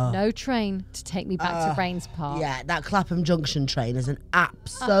with no train to take me back to Rains Park. Yeah, that Clapham Junction train is an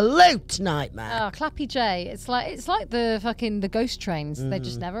absolute nightmare. Oh, Clappy J. It's like the ghost trains. They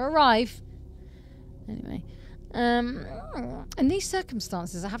just never arrive. Anyway. In these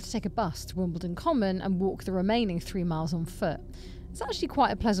circumstances, I have to take a bus to Wimbledon Common and walk the remaining 3 miles on foot. It's actually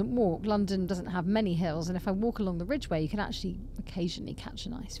quite a pleasant walk. London doesn't have many hills, and if I walk along the Ridgeway, you can actually occasionally catch a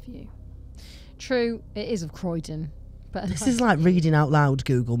nice view. True, it is of Croydon, But This is like reading out loud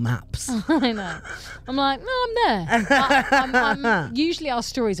Google Maps. I know. I'm like, no, I'm there. Usually our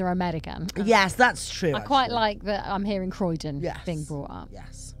stories are American. Yes, that's true. I quite like that I'm here in Croydon being brought up.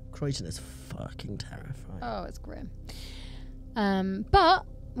 Yes. Croydon is fucking terrifying. Oh, it's grim. But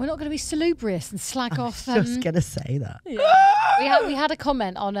we're not going to be salubrious and slag off. I was going to say that. Yeah. we had a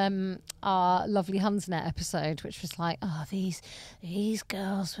comment on our lovely Hunsnet episode, which was like, oh, these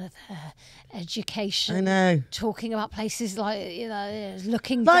girls with education. I know. Talking about places like,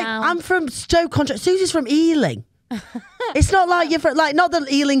 looking Like, down. I'm from Stoke-on-Trent. Susie's from Ealing. It's not like you're from, like, not that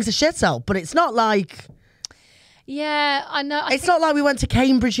Ealing's a shithole, but it's not like... Yeah, I know. It's not like we went to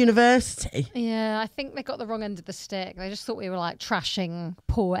Cambridge University. Yeah, I think they got the wrong end of the stick. They just thought we were like trashing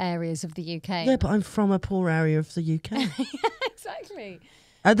poor areas of the UK. Yeah, but I'm from a poor area of the UK. Yeah, exactly.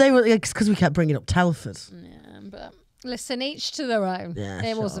 And they were, because we kept bringing up Telford. Yeah, but listen, each to their own. Yeah,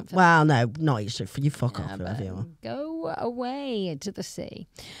 it sure. wasn't for Well, no, not each. You fuck Yeah, off, but whoever you are. go away to the sea.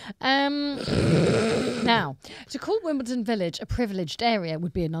 Now, to call Wimbledon Village a privileged area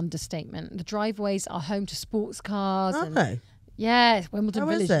would be an understatement. The driveways are home to sports cars. Are they? Yeah, Wimbledon Oh,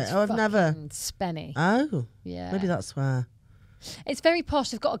 Village is it? is Oh, I've never- spenny. Oh, Yeah, maybe that's where. it's very posh.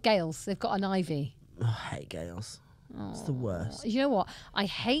 They've got a Gales. They've got an Ivy. Oh, I hate Gales. It's the worst. You know what? I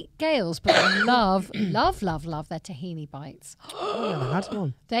hate Gales, but I love their tahini bites. Oh, I had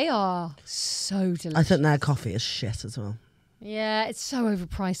one. They are so delicious. I think their coffee is shit as well. Yeah, it's so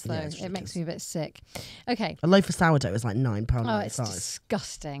overpriced though. Yeah, it's it makes ridiculous. me a bit sick. Okay. A loaf of sourdough is like £9.95. Oh, it's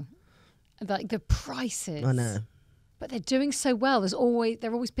disgusting. Like the prices. I know. But they're doing so well.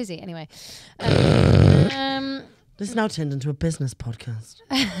 They're always busy. Anyway. This is now turned into a business podcast.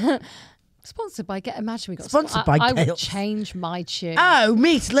 Sponsored by Imagine we got Sponsored by I would Gales. change my tune. Oh,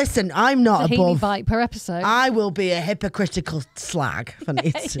 meat, listen, I'm not Tahini above. bite per episode. I will be a hypocritical slag if I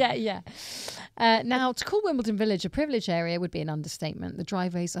need to. Yeah. Now, to call Wimbledon Village a privileged area would be an understatement. The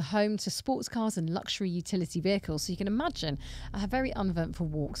driveways are home to sports cars and luxury utility vehicles, so you can imagine I have very uneventful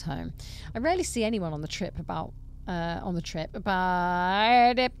walks home. I rarely see anyone on the trip I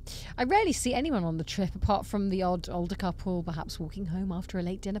rarely see anyone on the trip apart from the odd older couple, perhaps walking home after a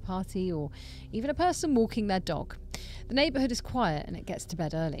late dinner party, or even a person walking their dog. The neighbourhood is quiet and it gets to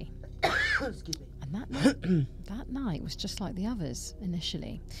bed early. Excuse me. And that night was just like the others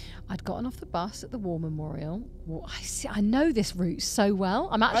initially. I'd gotten off the bus at the War Memorial. Well, I know this route so well.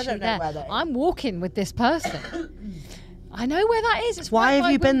 I'm actually don't know there. where that is. I'm walking with this person. I know where that is. It's Why right have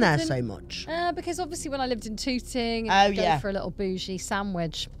by you been there Wimbledon. so much? Because obviously when I lived in Tooting, Oh, I'd go yeah. for a little bougie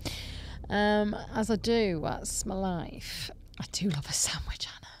sandwich. As I do, that's my life. I do love a sandwich,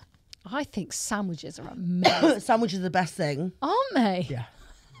 Anna. I think sandwiches are amazing. Sandwiches are the best thing. Aren't they? Yeah.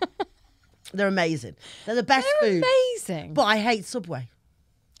 They're amazing. They're the best They're food. amazing. But I hate Subway.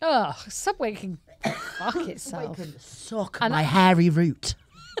 Oh, Subway can fuck itself. Subway can suck And my hairy root.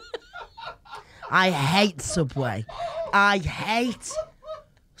 I hate Subway. I hate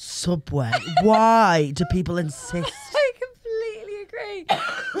Subway. Why do people insist? I completely agree.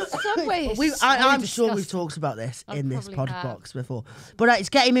 Subway is so I'm sure we've disgusting. talked about this I in this probably have. podbox before, but it's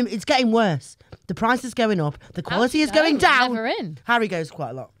getting worse. The price is going up. The quality is going down. Never in. Harry goes quite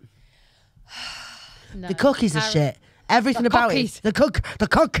a lot. No. The cookies are Harry- shit. Everything The about cookies. it. The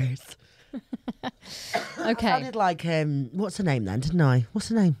cookies. Okay. Sounded like what's her name then? Didn't I? What's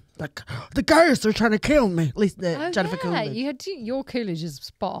her name? Like the ghosts are trying to kill me. At least Jennifer Coolidge. Your Coolidge is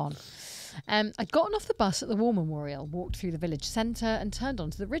spot on. I'd gotten off the bus at the War Memorial, walked through the village centre and turned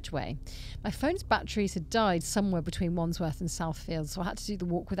onto the Ridgeway. My phone's batteries had died somewhere between Wandsworth and Southfield, so I had to do the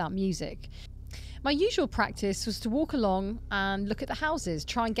walk without music. My usual practice was to walk along and look at the houses,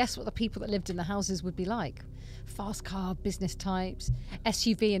 try and guess what the people that lived in the houses would be like. Fast car, business types,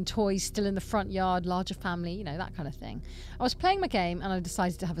 SUV and toys still in the front yard, larger family, that kind of thing. I was playing my game and I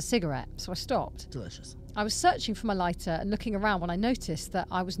decided to have a cigarette, so I stopped. Delicious. I was searching for my lighter and looking around when I noticed that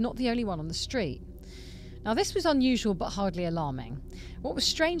I was not the only one on the street. Now, this was unusual but hardly alarming. What was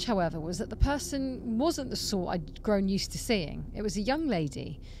strange, however, was that the person wasn't the sort I'd grown used to seeing. It was a young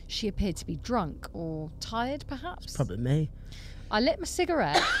lady. She appeared to be drunk or tired, perhaps. Probably me. I lit my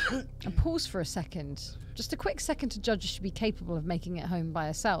cigarette and paused for a second. Just a quick second to judge if she'd be capable of making it home by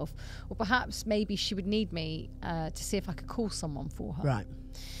herself. Or perhaps maybe she would need me to see if I could call someone for her. Right.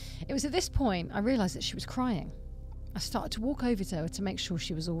 It was at this point I realised that she was crying. I started to walk over to her to make sure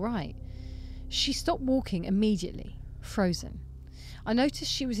she was all right. She stopped walking immediately, frozen. I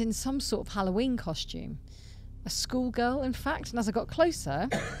noticed she was in some sort of Halloween costume. A schoolgirl, in fact, and as I got closer...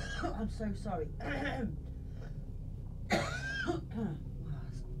 I'm so sorry.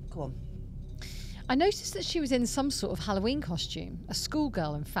 Go on. I noticed that she was in some sort of Halloween costume, a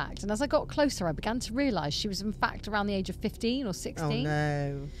schoolgirl in fact, and as I got closer I began to realise she was in fact around the age of 15 or 16. Oh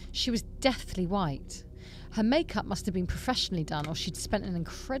no. She was deathly white. Her makeup must have been professionally done, or she'd spent an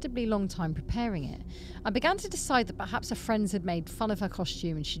incredibly long time preparing it. I began to decide that perhaps her friends had made fun of her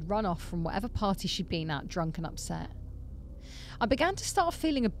costume and she'd run off from whatever party she'd been at, drunk and upset. I began to start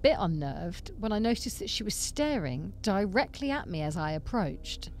feeling a bit unnerved when I noticed that she was staring directly at me as I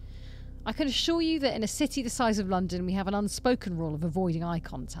approached. I can assure you that in a city the size of London, we have an unspoken rule of avoiding eye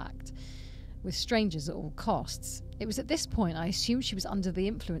contact with strangers at all costs. It was at this point I assumed she was under the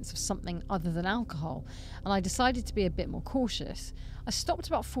influence of something other than alcohol, and I decided to be a bit more cautious. I stopped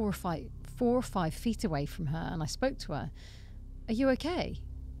about 4 or 5 feet away from her and I spoke to her. "Are you okay?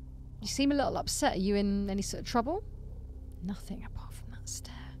 You seem a little upset. Are you in any sort of trouble?" Nothing apart from that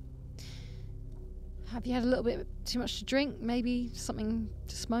stare. "Have you had a little bit too much to drink? Maybe something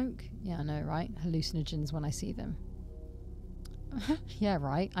to smoke?" "Yeah, I know, right? Hallucinogens when I see them." "Yeah,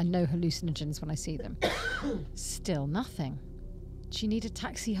 right. I know hallucinogens when I see them." Still nothing. "Do you need a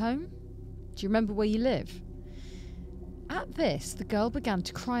taxi home? Do you remember where you live?" At this, the girl began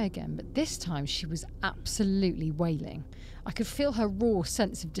to cry again, but this time she was absolutely wailing. I could feel her raw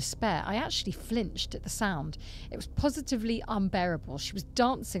sense of despair. I actually flinched at the sound. It was positively unbearable. She was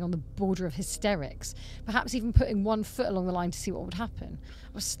dancing on the border of hysterics, perhaps even putting one foot along the line to see what would happen.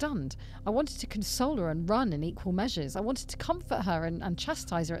 I was stunned. I wanted to console her and run in equal measures. I wanted to comfort her and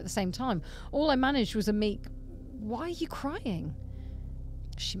chastise her at the same time. All I managed was a meek, "Why are you crying?"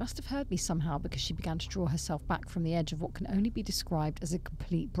 She must have heard me somehow, because she began to draw herself back from the edge of what can only be described as a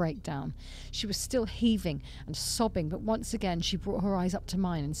complete breakdown. She was still heaving and sobbing, but once again she brought her eyes up to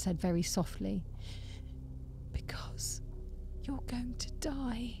mine and said very softly, "Because you're going to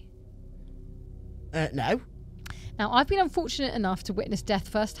die." No. Now, I've been unfortunate enough to witness death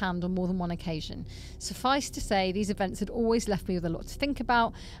firsthand on more than one occasion. Suffice to say, these events had always left me with a lot to think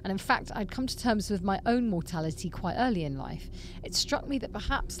about, and in fact, I'd come to terms with my own mortality quite early in life. It struck me that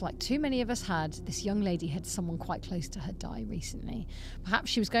perhaps, like too many of us had, this young lady had someone quite close to her die recently. Perhaps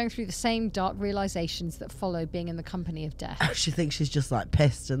she was going through the same dark realisations that follow being in the company of death. She thinks she's just like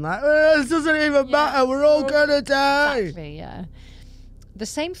pissed and like, "This doesn't even matter, we're all gonna die." Exactly, yeah. The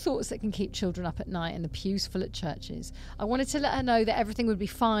same thoughts that can keep children up at night and the pews full at churches. I wanted to let her know that everything would be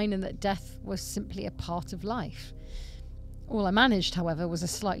fine and that death was simply a part of life. All I managed, however, was a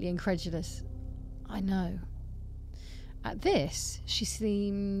slightly incredulous, "I know." At this, she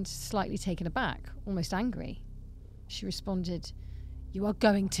seemed slightly taken aback, almost angry. She responded, "You are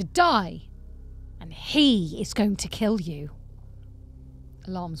going to die, and he is going to kill you."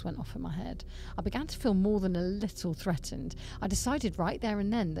 Alarms went off in my head. I began to feel more than a little threatened. I decided right there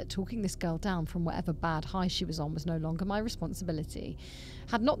and then that talking this girl down from whatever bad high she was on was no longer my responsibility.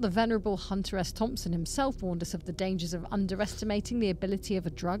 Had not the venerable Hunter S. Thompson himself warned us of the dangers of underestimating the ability of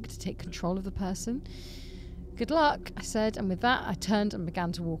a drug to take control of the person? "Good luck," I said, and with that I turned and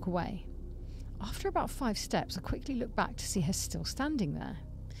began to walk away. After about 5 steps, I quickly looked back to see her still standing there.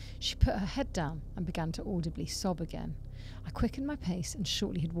 She put her head down and began to audibly sob again. I quickened my pace and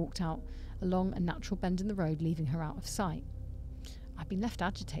shortly had walked out along a natural bend in the road, leaving her out of sight. I'd been left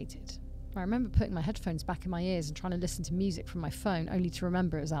agitated. I remember putting my headphones back in my ears and trying to listen to music from my phone, only to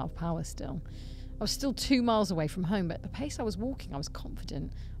remember it was out of power still. I was still 2 miles away from home, but at the pace I was walking, I was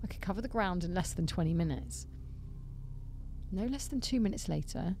confident I could cover the ground in less than 20 minutes. No less than 2 minutes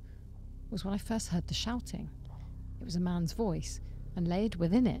later was when I first heard the shouting. It was a man's voice, and layered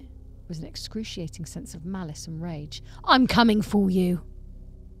within it was an excruciating sense of malice and rage. "I'm coming for you."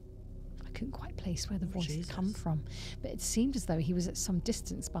 I couldn't quite place where the voice had come from, but it seemed as though he was at some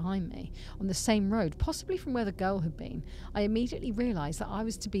distance behind me, on the same road, possibly from where the girl had been. I immediately realised that I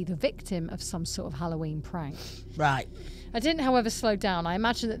was to be the victim of some sort of Halloween prank. Right. I didn't, however, slow down. I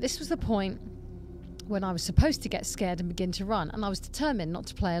imagined that this was the point when I was supposed to get scared and begin to run, and I was determined not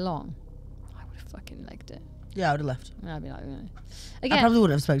to play along. I would have fucking legged it. Yeah, I would have left. I'd be like, I probably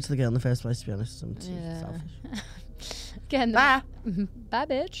wouldn't have spoken to the girl in the first place, to be honest. I'm too selfish. Again, Bye. Bye,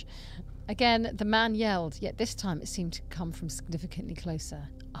 bitch. Again, the man yelled, yet this time it seemed to come from significantly closer.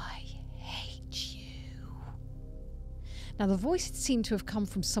 "I hate you." Now, the voice seemed to have come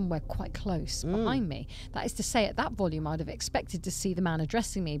from somewhere quite close behind me. That is to say, at that volume, I'd have expected to see the man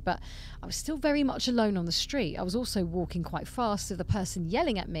addressing me, but I was still very much alone on the street. I was also walking quite fast, so the person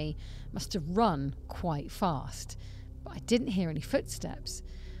yelling at me must have run quite fast. But I didn't hear any footsteps.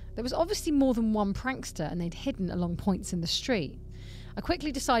 There was obviously more than one prankster, and they'd hidden along points in the street. I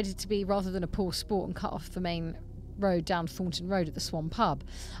quickly decided to be rather than a poor sport and cut off the main road down Thornton Road at the Swan pub.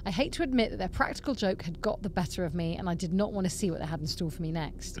 I hate to admit that their practical joke had got the better of me, and I did not want to see what they had in store for me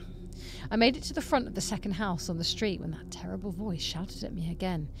next. I made it to the front of the second house on the street when that terrible voice shouted at me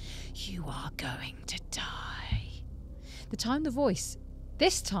again. You are going to die.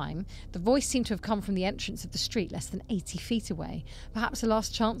 This time, the voice seemed to have come from the entrance of the street less than 80 feet away, perhaps a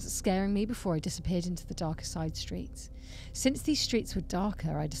last chance at scaring me before I disappeared into the darker side streets. Since these streets were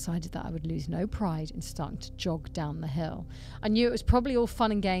darker, I decided that I would lose no pride in starting to jog down the hill. I knew it was probably all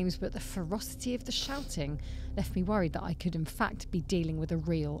fun and games, but the ferocity of the shouting left me worried that I could in fact be dealing with a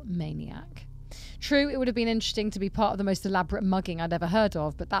real maniac. True, it would have been interesting to be part of the most elaborate mugging I'd ever heard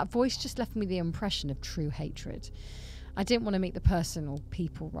of, but that voice just left me the impression of true hatred. I didn't want to meet the person, or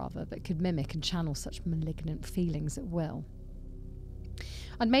people rather, that could mimic and channel such malignant feelings at will.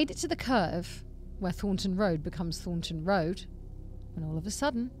 I'd made it to the curve where Thornton Road becomes Thornton Road, when all of a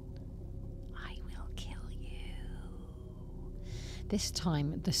sudden, I will kill you. This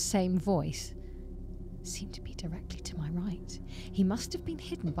time, the same voice seemed to be directly to my right. He must have been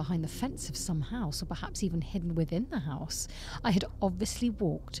hidden behind the fence of some house, or perhaps even hidden within the house. I had obviously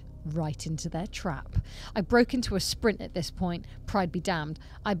walked right into their trap. I broke into a sprint at this point, pride be damned.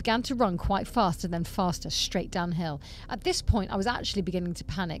 I began to run quite fast and then faster, straight downhill. At this point, I was actually beginning to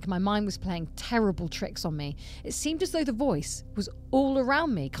panic. My mind was playing terrible tricks on me. It seemed as though the voice was all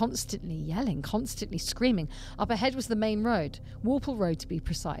around me, constantly yelling, constantly screaming. Up ahead was the main road, Warple Road to be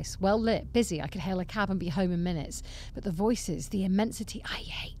precise, well lit, busy. I could hail a cab and be home in minutes. But the voices, the immensity, I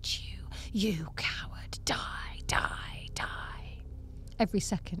hate you, you coward, die, die, die. Every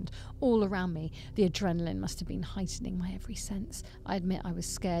second, all around me, the adrenaline must have been heightening my every sense. I admit I was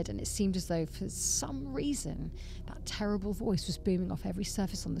scared, and it seemed as though, for some reason, that terrible voice was booming off every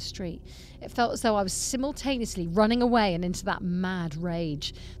surface on the street. It felt as though I was simultaneously running away and into that mad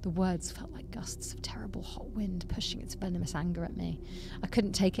rage. The words felt like gusts of terrible hot wind pushing its venomous anger at me. I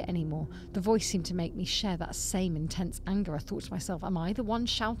couldn't take it anymore. The voice seemed to make me share that same intense anger. I thought to myself, am I the one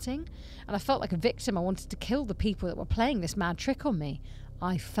shouting? And I felt like a victim. I wanted to kill the people that were playing this mad trick on me.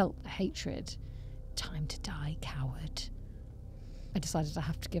 I felt the hatred. Time to die, coward. I decided I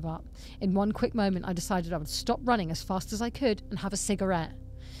have to give up. In one quick moment, I decided I would stop running as fast as I could and have a cigarette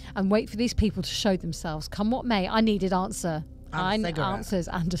and wait for these people to show themselves. Come what may, I needed answer. I need answers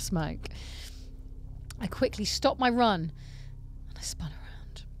and a smoke. I quickly stopped my run and I spun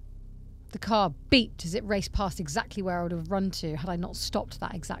around. The car beeped as it raced past exactly where I would have run to had I not stopped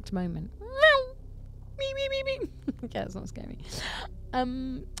that exact moment. Yeah, it's not scary.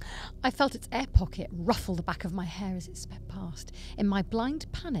 I felt its air pocket ruffle the back of my hair as it sped past. In my blind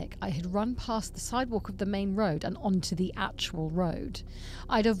panic, I had run past the sidewalk of the main road and onto the actual road.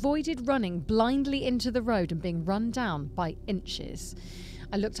 I'd avoided running blindly into the road and being run down by inches.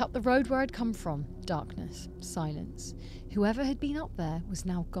 I looked up the road where I'd come from. Darkness, silence. Whoever had been up there was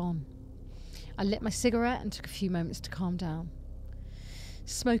now gone. I lit my cigarette and took a few moments to calm down.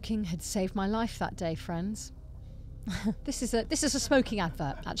 Smoking had saved my life that day, friends. This is a smoking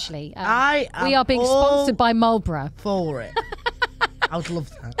advert, actually. We are being sponsored by Marlboro. For it. I would love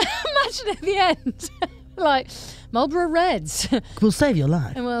that. Imagine at the end, like, Marlboro Reds. We'll save your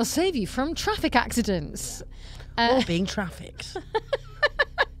life. And we'll save you from traffic accidents. Or being trafficked.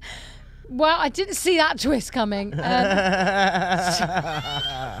 Well, I didn't see that twist coming.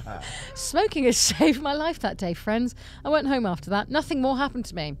 Smoking has saved my life that day, friends. I went home after that. Nothing more happened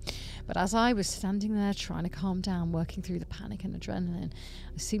to me. But as I was standing there trying to calm down, working through the panic and adrenaline,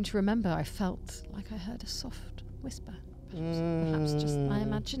 I seemed to remember I felt like I heard a soft whisper. Perhaps just my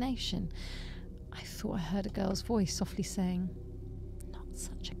imagination. I thought I heard a girl's voice softly saying, "Not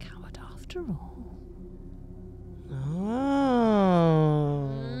such a coward after all." Oh.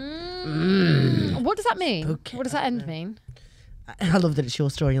 What does that mean? Spooky. What does that end mean? I love that it's your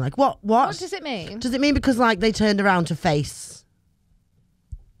story. You're like, what? What does it mean? Does it mean because like they turned around to face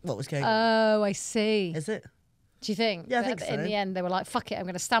what was going on? Oh, I see. Is it? Do you think? Yeah, I think so. In the end, they were like, "Fuck it, I'm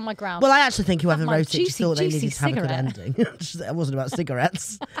going to stand my ground." Well, I actually think whoever my wrote it just thought they juicy needed to have a good ending. It wasn't about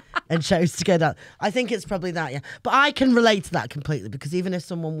cigarettes and chose to go down. I think it's probably that, yeah. But I can relate to that completely because even if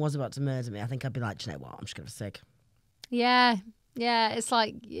someone was about to murder me, I think I'd be like, "Do you know what? I'm just going to have a cig." Yeah. It's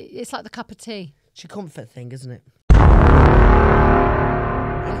like the cup of tea. It's a comfort thing, isn't it? Okay.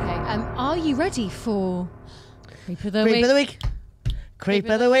 Are you ready for Creep of the Creep Week? of the week. Creep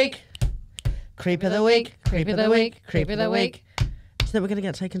of the week. Creep of the week. Creep of the week. Creep of the week. Do you think we're going to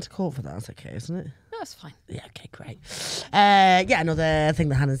get taken to court for that? That's okay, isn't it? No, it's fine. Yeah, okay, great. Yeah, another thing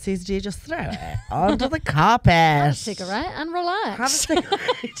that Hannah sees to do, just throw it onto the carpet. Have a cigarette and relax. Have a cigarette.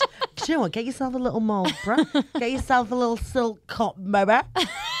 Do you know what? Get yourself a little Marlboro. Get yourself a little silk cotton, baby.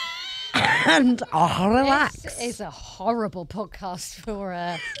 and relax. This is a horrible podcast for.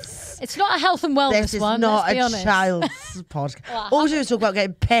 It's not a health and wellness This is one. not let's be a honest. child's podcast. Well, All we do is talk about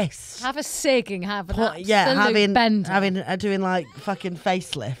getting pissed. Have a cig and have an absolute bender. doing like fucking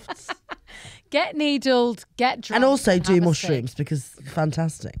facelifts. Get needled, get drunk, And also have do a mushrooms because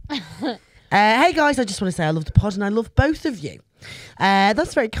fantastic. Hey guys, I just want to say I love the pod and I love both of you.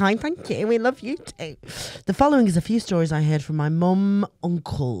 That's very kind, thank you. We love you too. The following is a few stories I heard from my mum,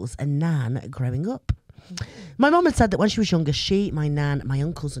 uncles and nan growing up. My mum had said that when she was younger, she, my nan, my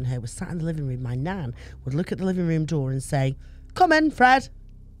uncles and her were sat in the living room. My nan would look at the living room door and say, "Come in, Fred."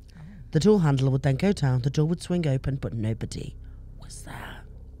 The door handle would then go down, the door would swing open, but nobody was there.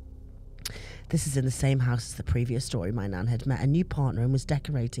 This is in the same house as the previous story. My nan had met a new partner and was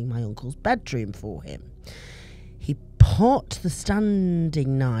decorating my uncle's bedroom for him. He put the Stanley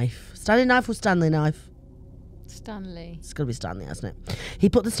knife or Stanley knife? Stanley. It's got to be Stanley, hasn't it? He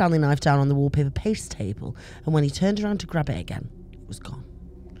put the Stanley knife down on the wallpaper paste table, and when he turned around to grab it again, it was gone.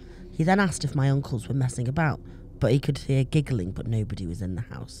 He then asked if my uncles were messing about, but he could hear giggling, but nobody was in the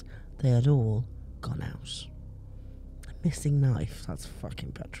house. They had all gone out. A missing knife. That's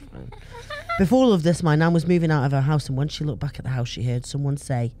fucking petrifying. Before all of this, my nan was moving out of her house, and when she looked back at the house, she heard someone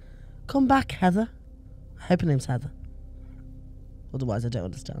say, "Come back, Heather." I hope her name's Heather. Otherwise, I don't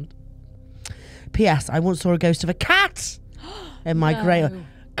understand. P.S. I once saw a ghost of a cat in my grey...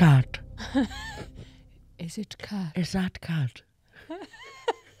 Cat. Is it cat? Is that cat? I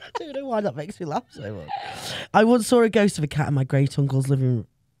don't know why that makes me laugh so much. I once saw a ghost of a cat in my great uncle's living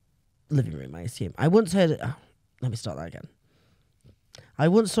room, I assume. I once heard it... Oh, let me start that again. I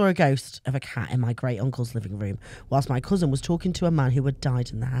once saw a ghost of a cat in my great uncle's living room whilst my cousin was talking to a man who had died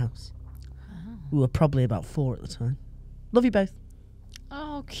in the house. Oh. We were probably about 4 at the time. Love you both.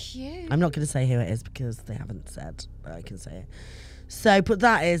 Oh, cute. I'm not going to say who it is because they haven't said, but I can say it. So, but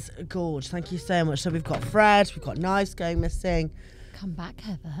that is gorge. Thank you so much. So we've got Fred, we've got knives going missing. Come back,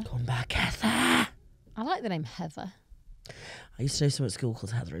 Heather. Come back, Heather. I like the name Heather. I used to know someone at school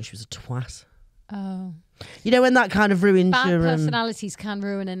called Heather and she was a twat. Oh. You know when that kind of ruins Bad your... personalities can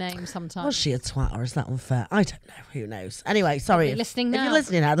ruin a name sometimes. Was she a twat or is that unfair? I don't know. Who knows? Anyway, sorry. If you're listening If now. you're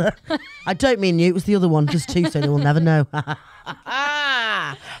listening, Heather. I don't mean you. It was the other one. Just two, so they will never know.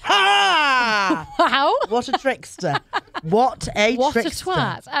 Wow. What a trickster. What a trickster.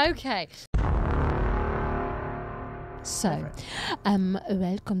 What a twat. Okay. So,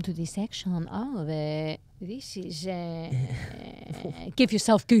 welcome to this section of this is give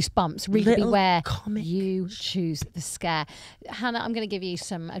yourself goosebumps. Read Little beware. comic. You choose the scare. Hannah, I'm going to give you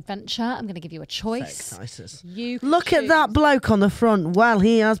some adventure. I'm going to give you a choice. So excited. You Look at that bloke on the front. Well,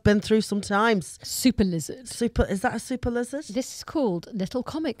 he has been through some times. Super lizard. Is that a super lizard? This is called Little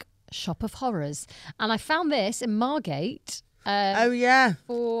Comic Shop of Horrors, and I found this in Margate. Oh yeah.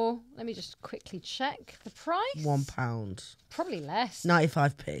 For let me just quickly check the price. £1. Probably less.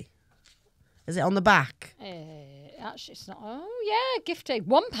 95p. Is it on the back? Actually, it's not. Oh yeah, gift aid.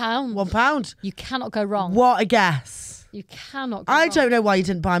 £1. £1. You cannot go wrong. What a guess. You cannot go I wrong. don't know why you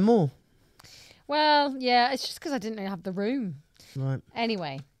didn't buy more. Well, yeah, it's just because I didn't have the room. Right.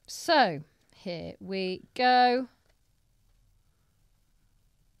 Anyway, so here we go.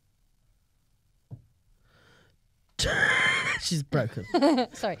 She's broken.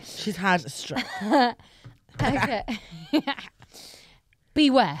 Sorry. She's had a stroke. Okay.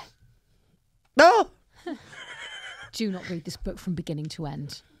 Beware. No. Do not read this book from beginning to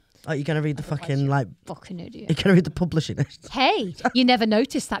end. Oh, you're going to read the fucking, like... Fucking idiot. You're going to read the publishing list. Hey, you never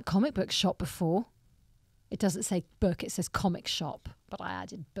noticed that comic book shop before. It doesn't say book, it says comic shop. But I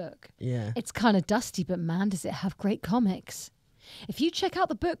added book. Yeah. It's kind of dusty, but man, does it have great comics. If you check out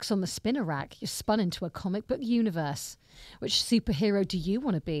the books on the spinner rack, you're spun into a comic book universe. Which superhero do you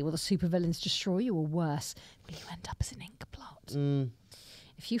want to be? Will the supervillains destroy you or worse? Will you end up as an ink plot?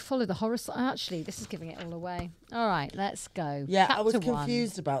 If you follow the horror... Actually, this is giving it all away. All right, let's go. Yeah, Chapter I was 1.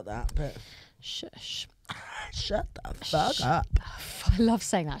 confused about that, but... Shush. Shut the fuck up. I love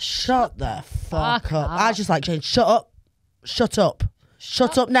saying that. Shut the fuck up. up. I just like saying, shut up. Shut up.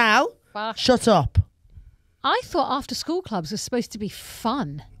 Shut up now. Fuck. Shut up. I thought after school clubs were supposed to be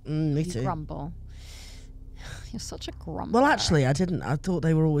fun. Me You too. grumble. You're such a grumbler. Well, actually, I didn't. I thought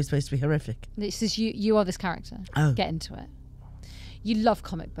they were always supposed to be horrific. This is you. You are this character. Oh. Get into it. You love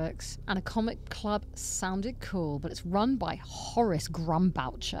comic books, and a comic club sounded cool, but it's run by Horace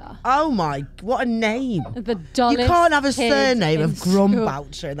Grumboucher. Oh my, what a name. The dullest You can't have a kid surname in of school.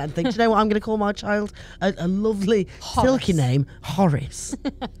 Grumboucher and then think, do you know what I'm going to call my child? A lovely, silky name, Horace.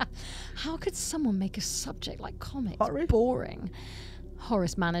 How could someone make a subject like comics Horace? boring?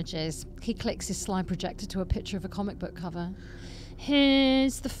 Horace manages. He clicks his slide projector to a picture of a comic book cover.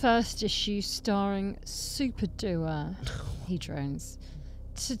 Here's the first issue starring Super Doer. He drones.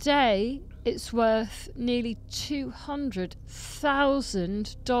 Today, it's worth nearly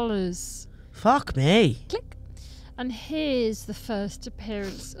 $200,000. Fuck me. Click. And here's the first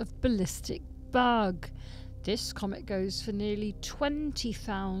appearance of Ballistic Bug. This comic goes for nearly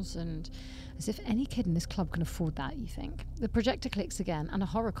 $20,000. As if any kid in this club can afford that, you think. The projector clicks again and a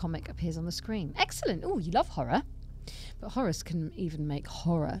horror comic appears on the screen. Excellent. Oh, you love horror. But Horace can even make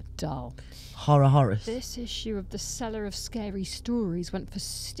horror dull. Horror Horace. This issue of The Seller of Scary Stories went for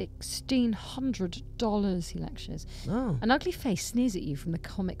 $1,600, he lectures. Oh. An ugly face sneers at you from the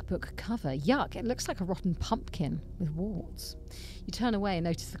comic book cover. Yuck, it looks like a rotten pumpkin with warts. You turn away and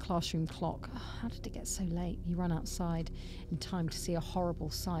notice the classroom clock. Oh, how did it get so late? You run outside in time to see a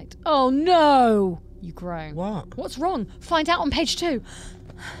horrible sight. Oh no! You groan. What? What's wrong? Find out on page 2.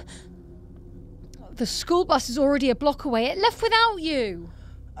 The school bus is already a block away. It left without you.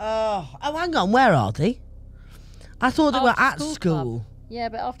 Oh, hang on. Where are they? I thought they were at After school. club. Yeah,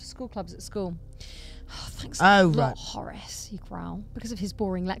 but after school club's at school. Oh, thanks a Oh, lot, right. Horace, you growl. Because of his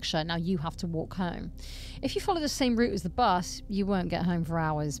boring lecture, now you have to walk home. If you follow the same route as the bus, you won't get home for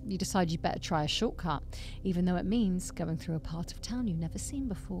hours. You decide you better try a shortcut, even though it means going through a part of town you've never seen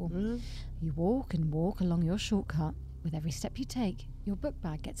before. You walk and walk along your shortcut. With every step you take, your book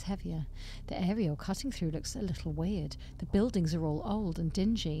bag gets heavier. The area you're cutting through looks a little weird. The buildings are all old and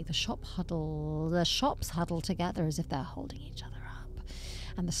dingy. The shops huddle together as if they're holding each other up.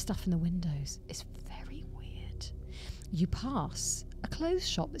 And the stuff in the windows is very weird. You pass a clothes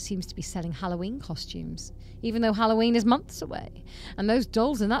shop that seems to be selling Halloween costumes, even though Halloween is months away. And those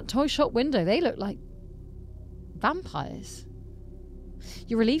dolls in that toy shop window, they look like vampires.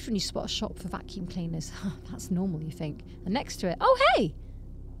 You're relieved when you spot a shop for vacuum cleaners. That's normal, you think. And next to it, oh hey,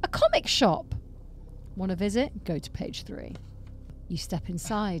 a comic shop. Want to visit? Go to page 3. You step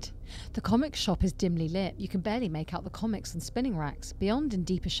inside. The comic shop is dimly lit. You can barely make out the comics on spinning racks. Beyond, in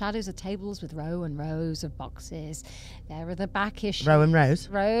deeper shadows, are tables with row and rows of boxes. There are the back issues. Row and rows.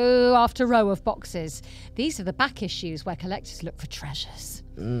 Row after row of boxes. These are the back issues where collectors look for treasures.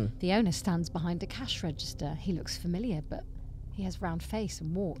 The owner stands behind a cash register. He looks familiar, but he has round face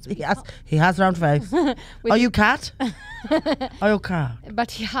and warts. He has round face. Are you cat? Are you cat?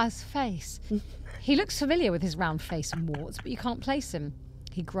 But he has face. He looks familiar with his round face and warts, but you can't place him.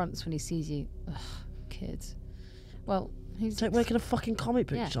 He grunts when he sees you. Ugh, kids. Well, he's Don't work in a fucking comic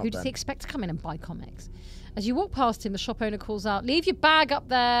book shop. who does then. he expect to come in and buy comics? As you walk past him, the shop owner calls out, "Leave your bag up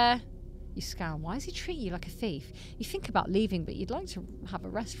there." You scowl. Why does he treat you like a thief? You think about leaving, but you'd like to have a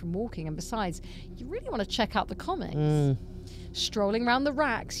rest from walking, and besides, you really want to check out the comics. Strolling round the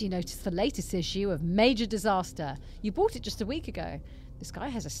racks, you notice the latest issue of Major Disaster. You bought it just a week ago. This guy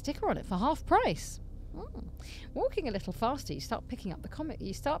has a sticker on it for half price. Walking a little faster, you start picking up the comic.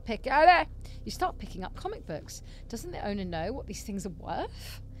 You start picking up comic books. Doesn't the owner know what these things are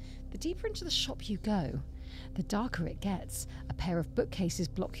worth? The deeper into the shop you go, the darker it gets. A pair of bookcases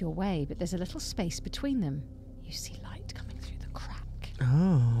block your way, but there's a little space between them. You see light coming through the crack.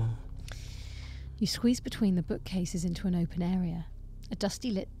 Oh. You squeeze between the bookcases into an open area. A dusty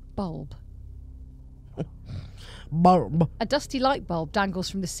lit bulb. Bulb. A dusty light bulb dangles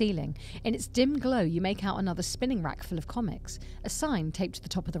from the ceiling. In its dim glow, you make out another spinning rack full of comics. A sign taped to the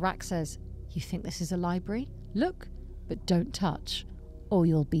top of the rack says, "You think this is a library? Look, but don't touch, or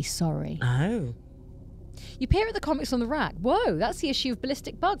you'll be sorry." Oh. You peer at the comics on the rack. Whoa, that's the issue of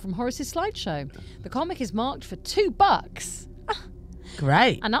Ballistic Bug from Horace's slideshow. The comic is marked for $2.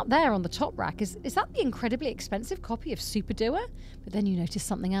 Great. And up there on the top rack, is that the incredibly expensive copy of Super Doer? But then you notice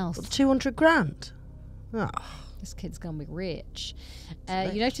something else. 200 grand. Oh. This kid's gone with rich.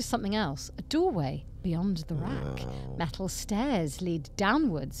 You notice something else. A doorway beyond the rack. Metal stairs lead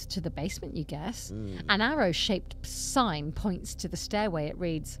downwards to the basement, you guess. An arrow-shaped sign points to the stairway. It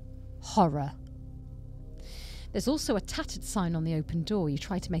reads, "Horror." There's also a tattered sign on the open door. You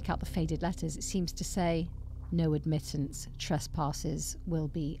try to make out the faded letters. It seems to say, "No admittance. Trespassers will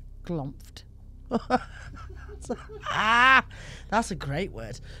be glomphed." That's a great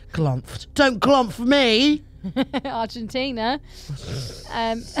word. Glomphed. Don't glomp for me. Argentina.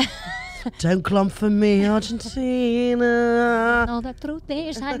 Don't glomp for me, Argentina. All the truth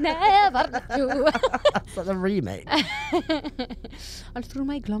is I never do. That's like the remake. And through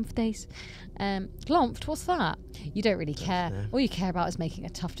my glomph days. Glomphed, what's that? You don't really care. All you care about is making a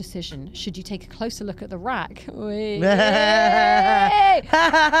tough decision. Should you take a closer look at the rack?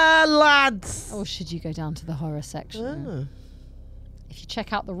 Lads. Or should you go down to the horror section? if you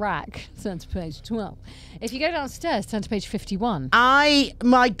check out the rack, turn to page 12. If you go downstairs, turn to page 51.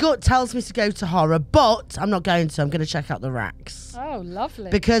 My gut tells me to go to horror, but I'm not going to. I'm going to check out the racks. Oh,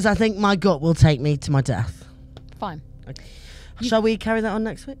 lovely. Because I think my gut will take me to my death. Fine. Okay. Shall we carry that on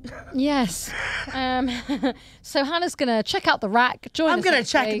next week? Yes. So Hannah's going to check out the rack. Join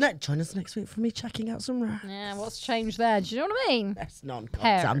us next week for me checking out some racks. Yeah, what's changed there? Do you know what I mean? That's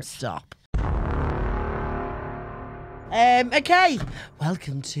non-goddamn stop. Okay.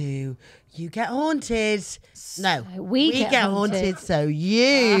 Welcome to You Get Haunted. No, we get haunted. So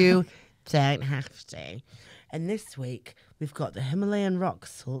you don't have to. And this week we've got the Himalayan rock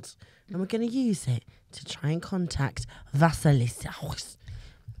salt, and we're going to use it to try and contact Vorail.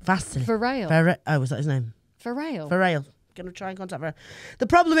 Oh, was that his name? Vorail. Going to try and contact Vorail. The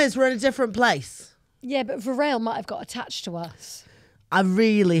problem is we're in a different place. Yeah, but Vorail might have got attached to us. I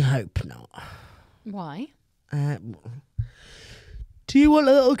really hope not. Why? Do you want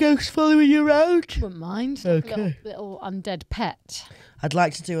a little ghost following you around? Wouldn't mind. Okay. Little undead pet. I'd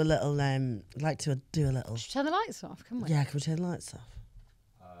like to do a little. Should we turn the lights off? Can we? Yeah, can we turn the lights off?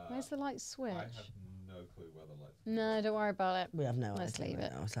 Where's the light switch? I have no clue where the lights. No, don't worry about it. We have no idea. Let's leave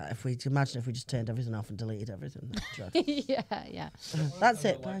it. I was like, imagine if we just turned everything off and deleted everything. Yeah. That's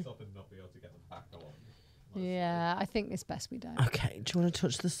it. The Bye. lights off and not be able to get them back on. Yeah, I think it's best we don't. Okay. Do you want to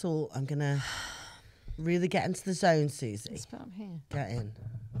touch the salt? I'm gonna really get into the zone, Susie. Let's put them here. Get in.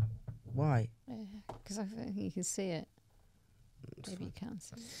 Why? Because I think you can see it. Maybe you can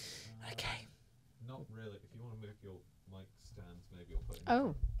see it. Okay. Not really. If you want to move your mic stands, maybe you'll put it.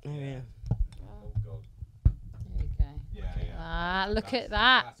 Oh. Oh yeah. Oh god. There we go. Yeah. Look at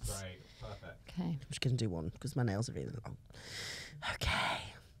that. That's great. Perfect. Okay. I'm just gonna do one because my nails are really long. Okay.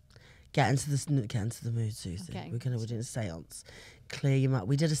 Get into the mood, Susie. We're doing a seance. Clear your mind.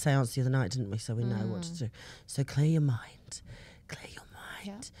 We did a seance the other night, didn't we? So we know what to do. So clear your mind. Clear your mind.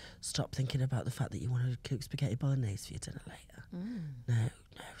 Yeah. Stop thinking about the fact that you want to cook spaghetti bolognese for your dinner later. No,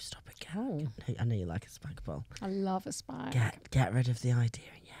 stop it. I know you like a spag bowl. I love a spag. Get rid of the idea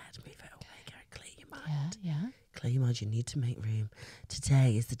in your head. Move it away. Clear your mind. Yeah. Clear your mind. You need to make room.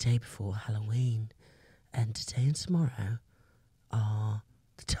 Today is the day before Halloween, and today and tomorrow are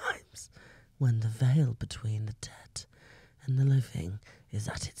the times when the veil between the dead and the living is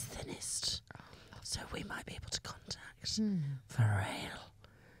at its thinnest. So we might be able to contact Vorail.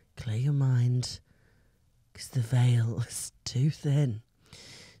 Clear your mind, because the veil is too thin.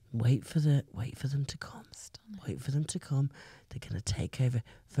 Wait for them to come. Wait for them to come. They're going to take over.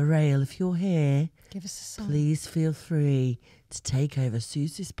 Vorail, if you're here, give us a sign. Please feel free to take over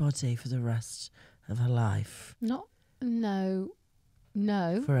Susie's body for the rest of her life. No.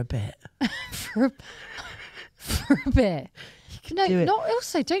 For a bit. for a bit. No, not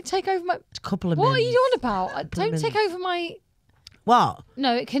also. Don't take over my. A couple of What minutes. are you on about? Don't take over my. What?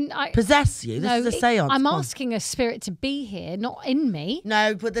 No, it can. Possess you. This is a seance. I'm asking a spirit to be here, not in me.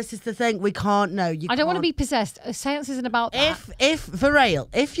 No, but this is the thing. We can't know. I don't want to be possessed. A seance isn't about that. If Vorail,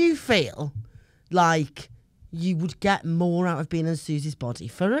 if you feel like you would get more out of being in Susie's body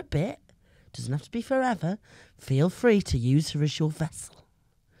for a bit, doesn't have to be forever, feel free to use her as your vessel.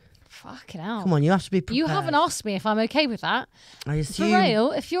 Fucking hell. Come on, you have to be prepared. You haven't asked me if I'm okay with that. I assume.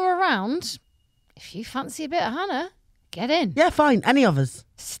 Vorail, if you're around, if you fancy a bit of Hannah, get in. Yeah, fine. Any of us.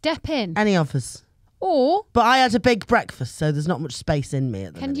 Step in. Any of us. Or. But I had a big breakfast, so there's not much space in me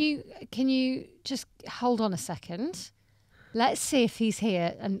at the minute. Can you just hold on a second? Let's see if he's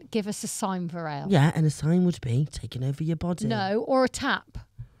here and give us a sign, Vorail. Yeah, and a sign would be taking over your body. No, or a tap.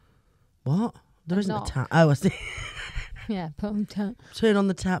 What? There isn't a tap. Oh, I see. Yeah, put on tap. Turn on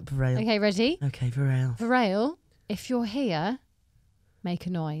the tap, Vorail. Okay, ready? Okay, Vorail. Vorail, if you're here, make a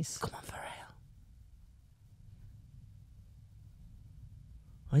noise. Come on, Vorail.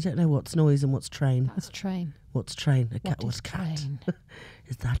 I don't know what's noise and what's train. That's train. What's train? A cat. What's cat? Train?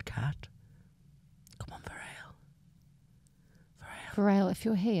 Is that cat? Come on, Vorail. Vorail, if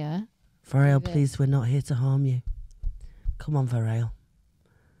you're here. Vorail, please, we're not here to harm you. Come on, Vorail.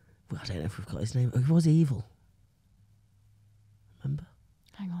 Well, I don't know if we've got his name. He was evil. Remember?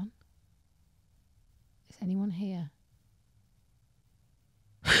 Hang on. Is anyone here?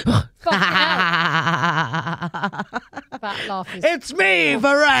 Fucking hell. That laugh is... It's me,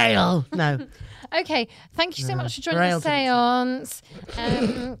 Vorail! No. Okay, thank you so much for joining the seance.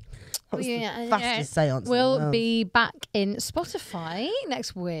 Fastest seance. We'll be back in Spotify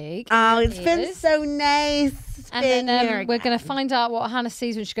next week. Oh, it's been so nice. And then we're going to find out what Hannah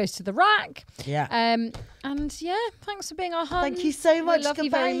sees when she goes to the rack. Yeah. And yeah, thanks for being our Hun. Thank you so much. We love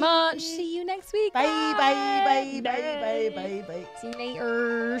you very much. See you next week. Bye, bye, bye, bye, bye, bye, bye. See you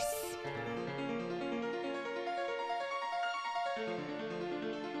later.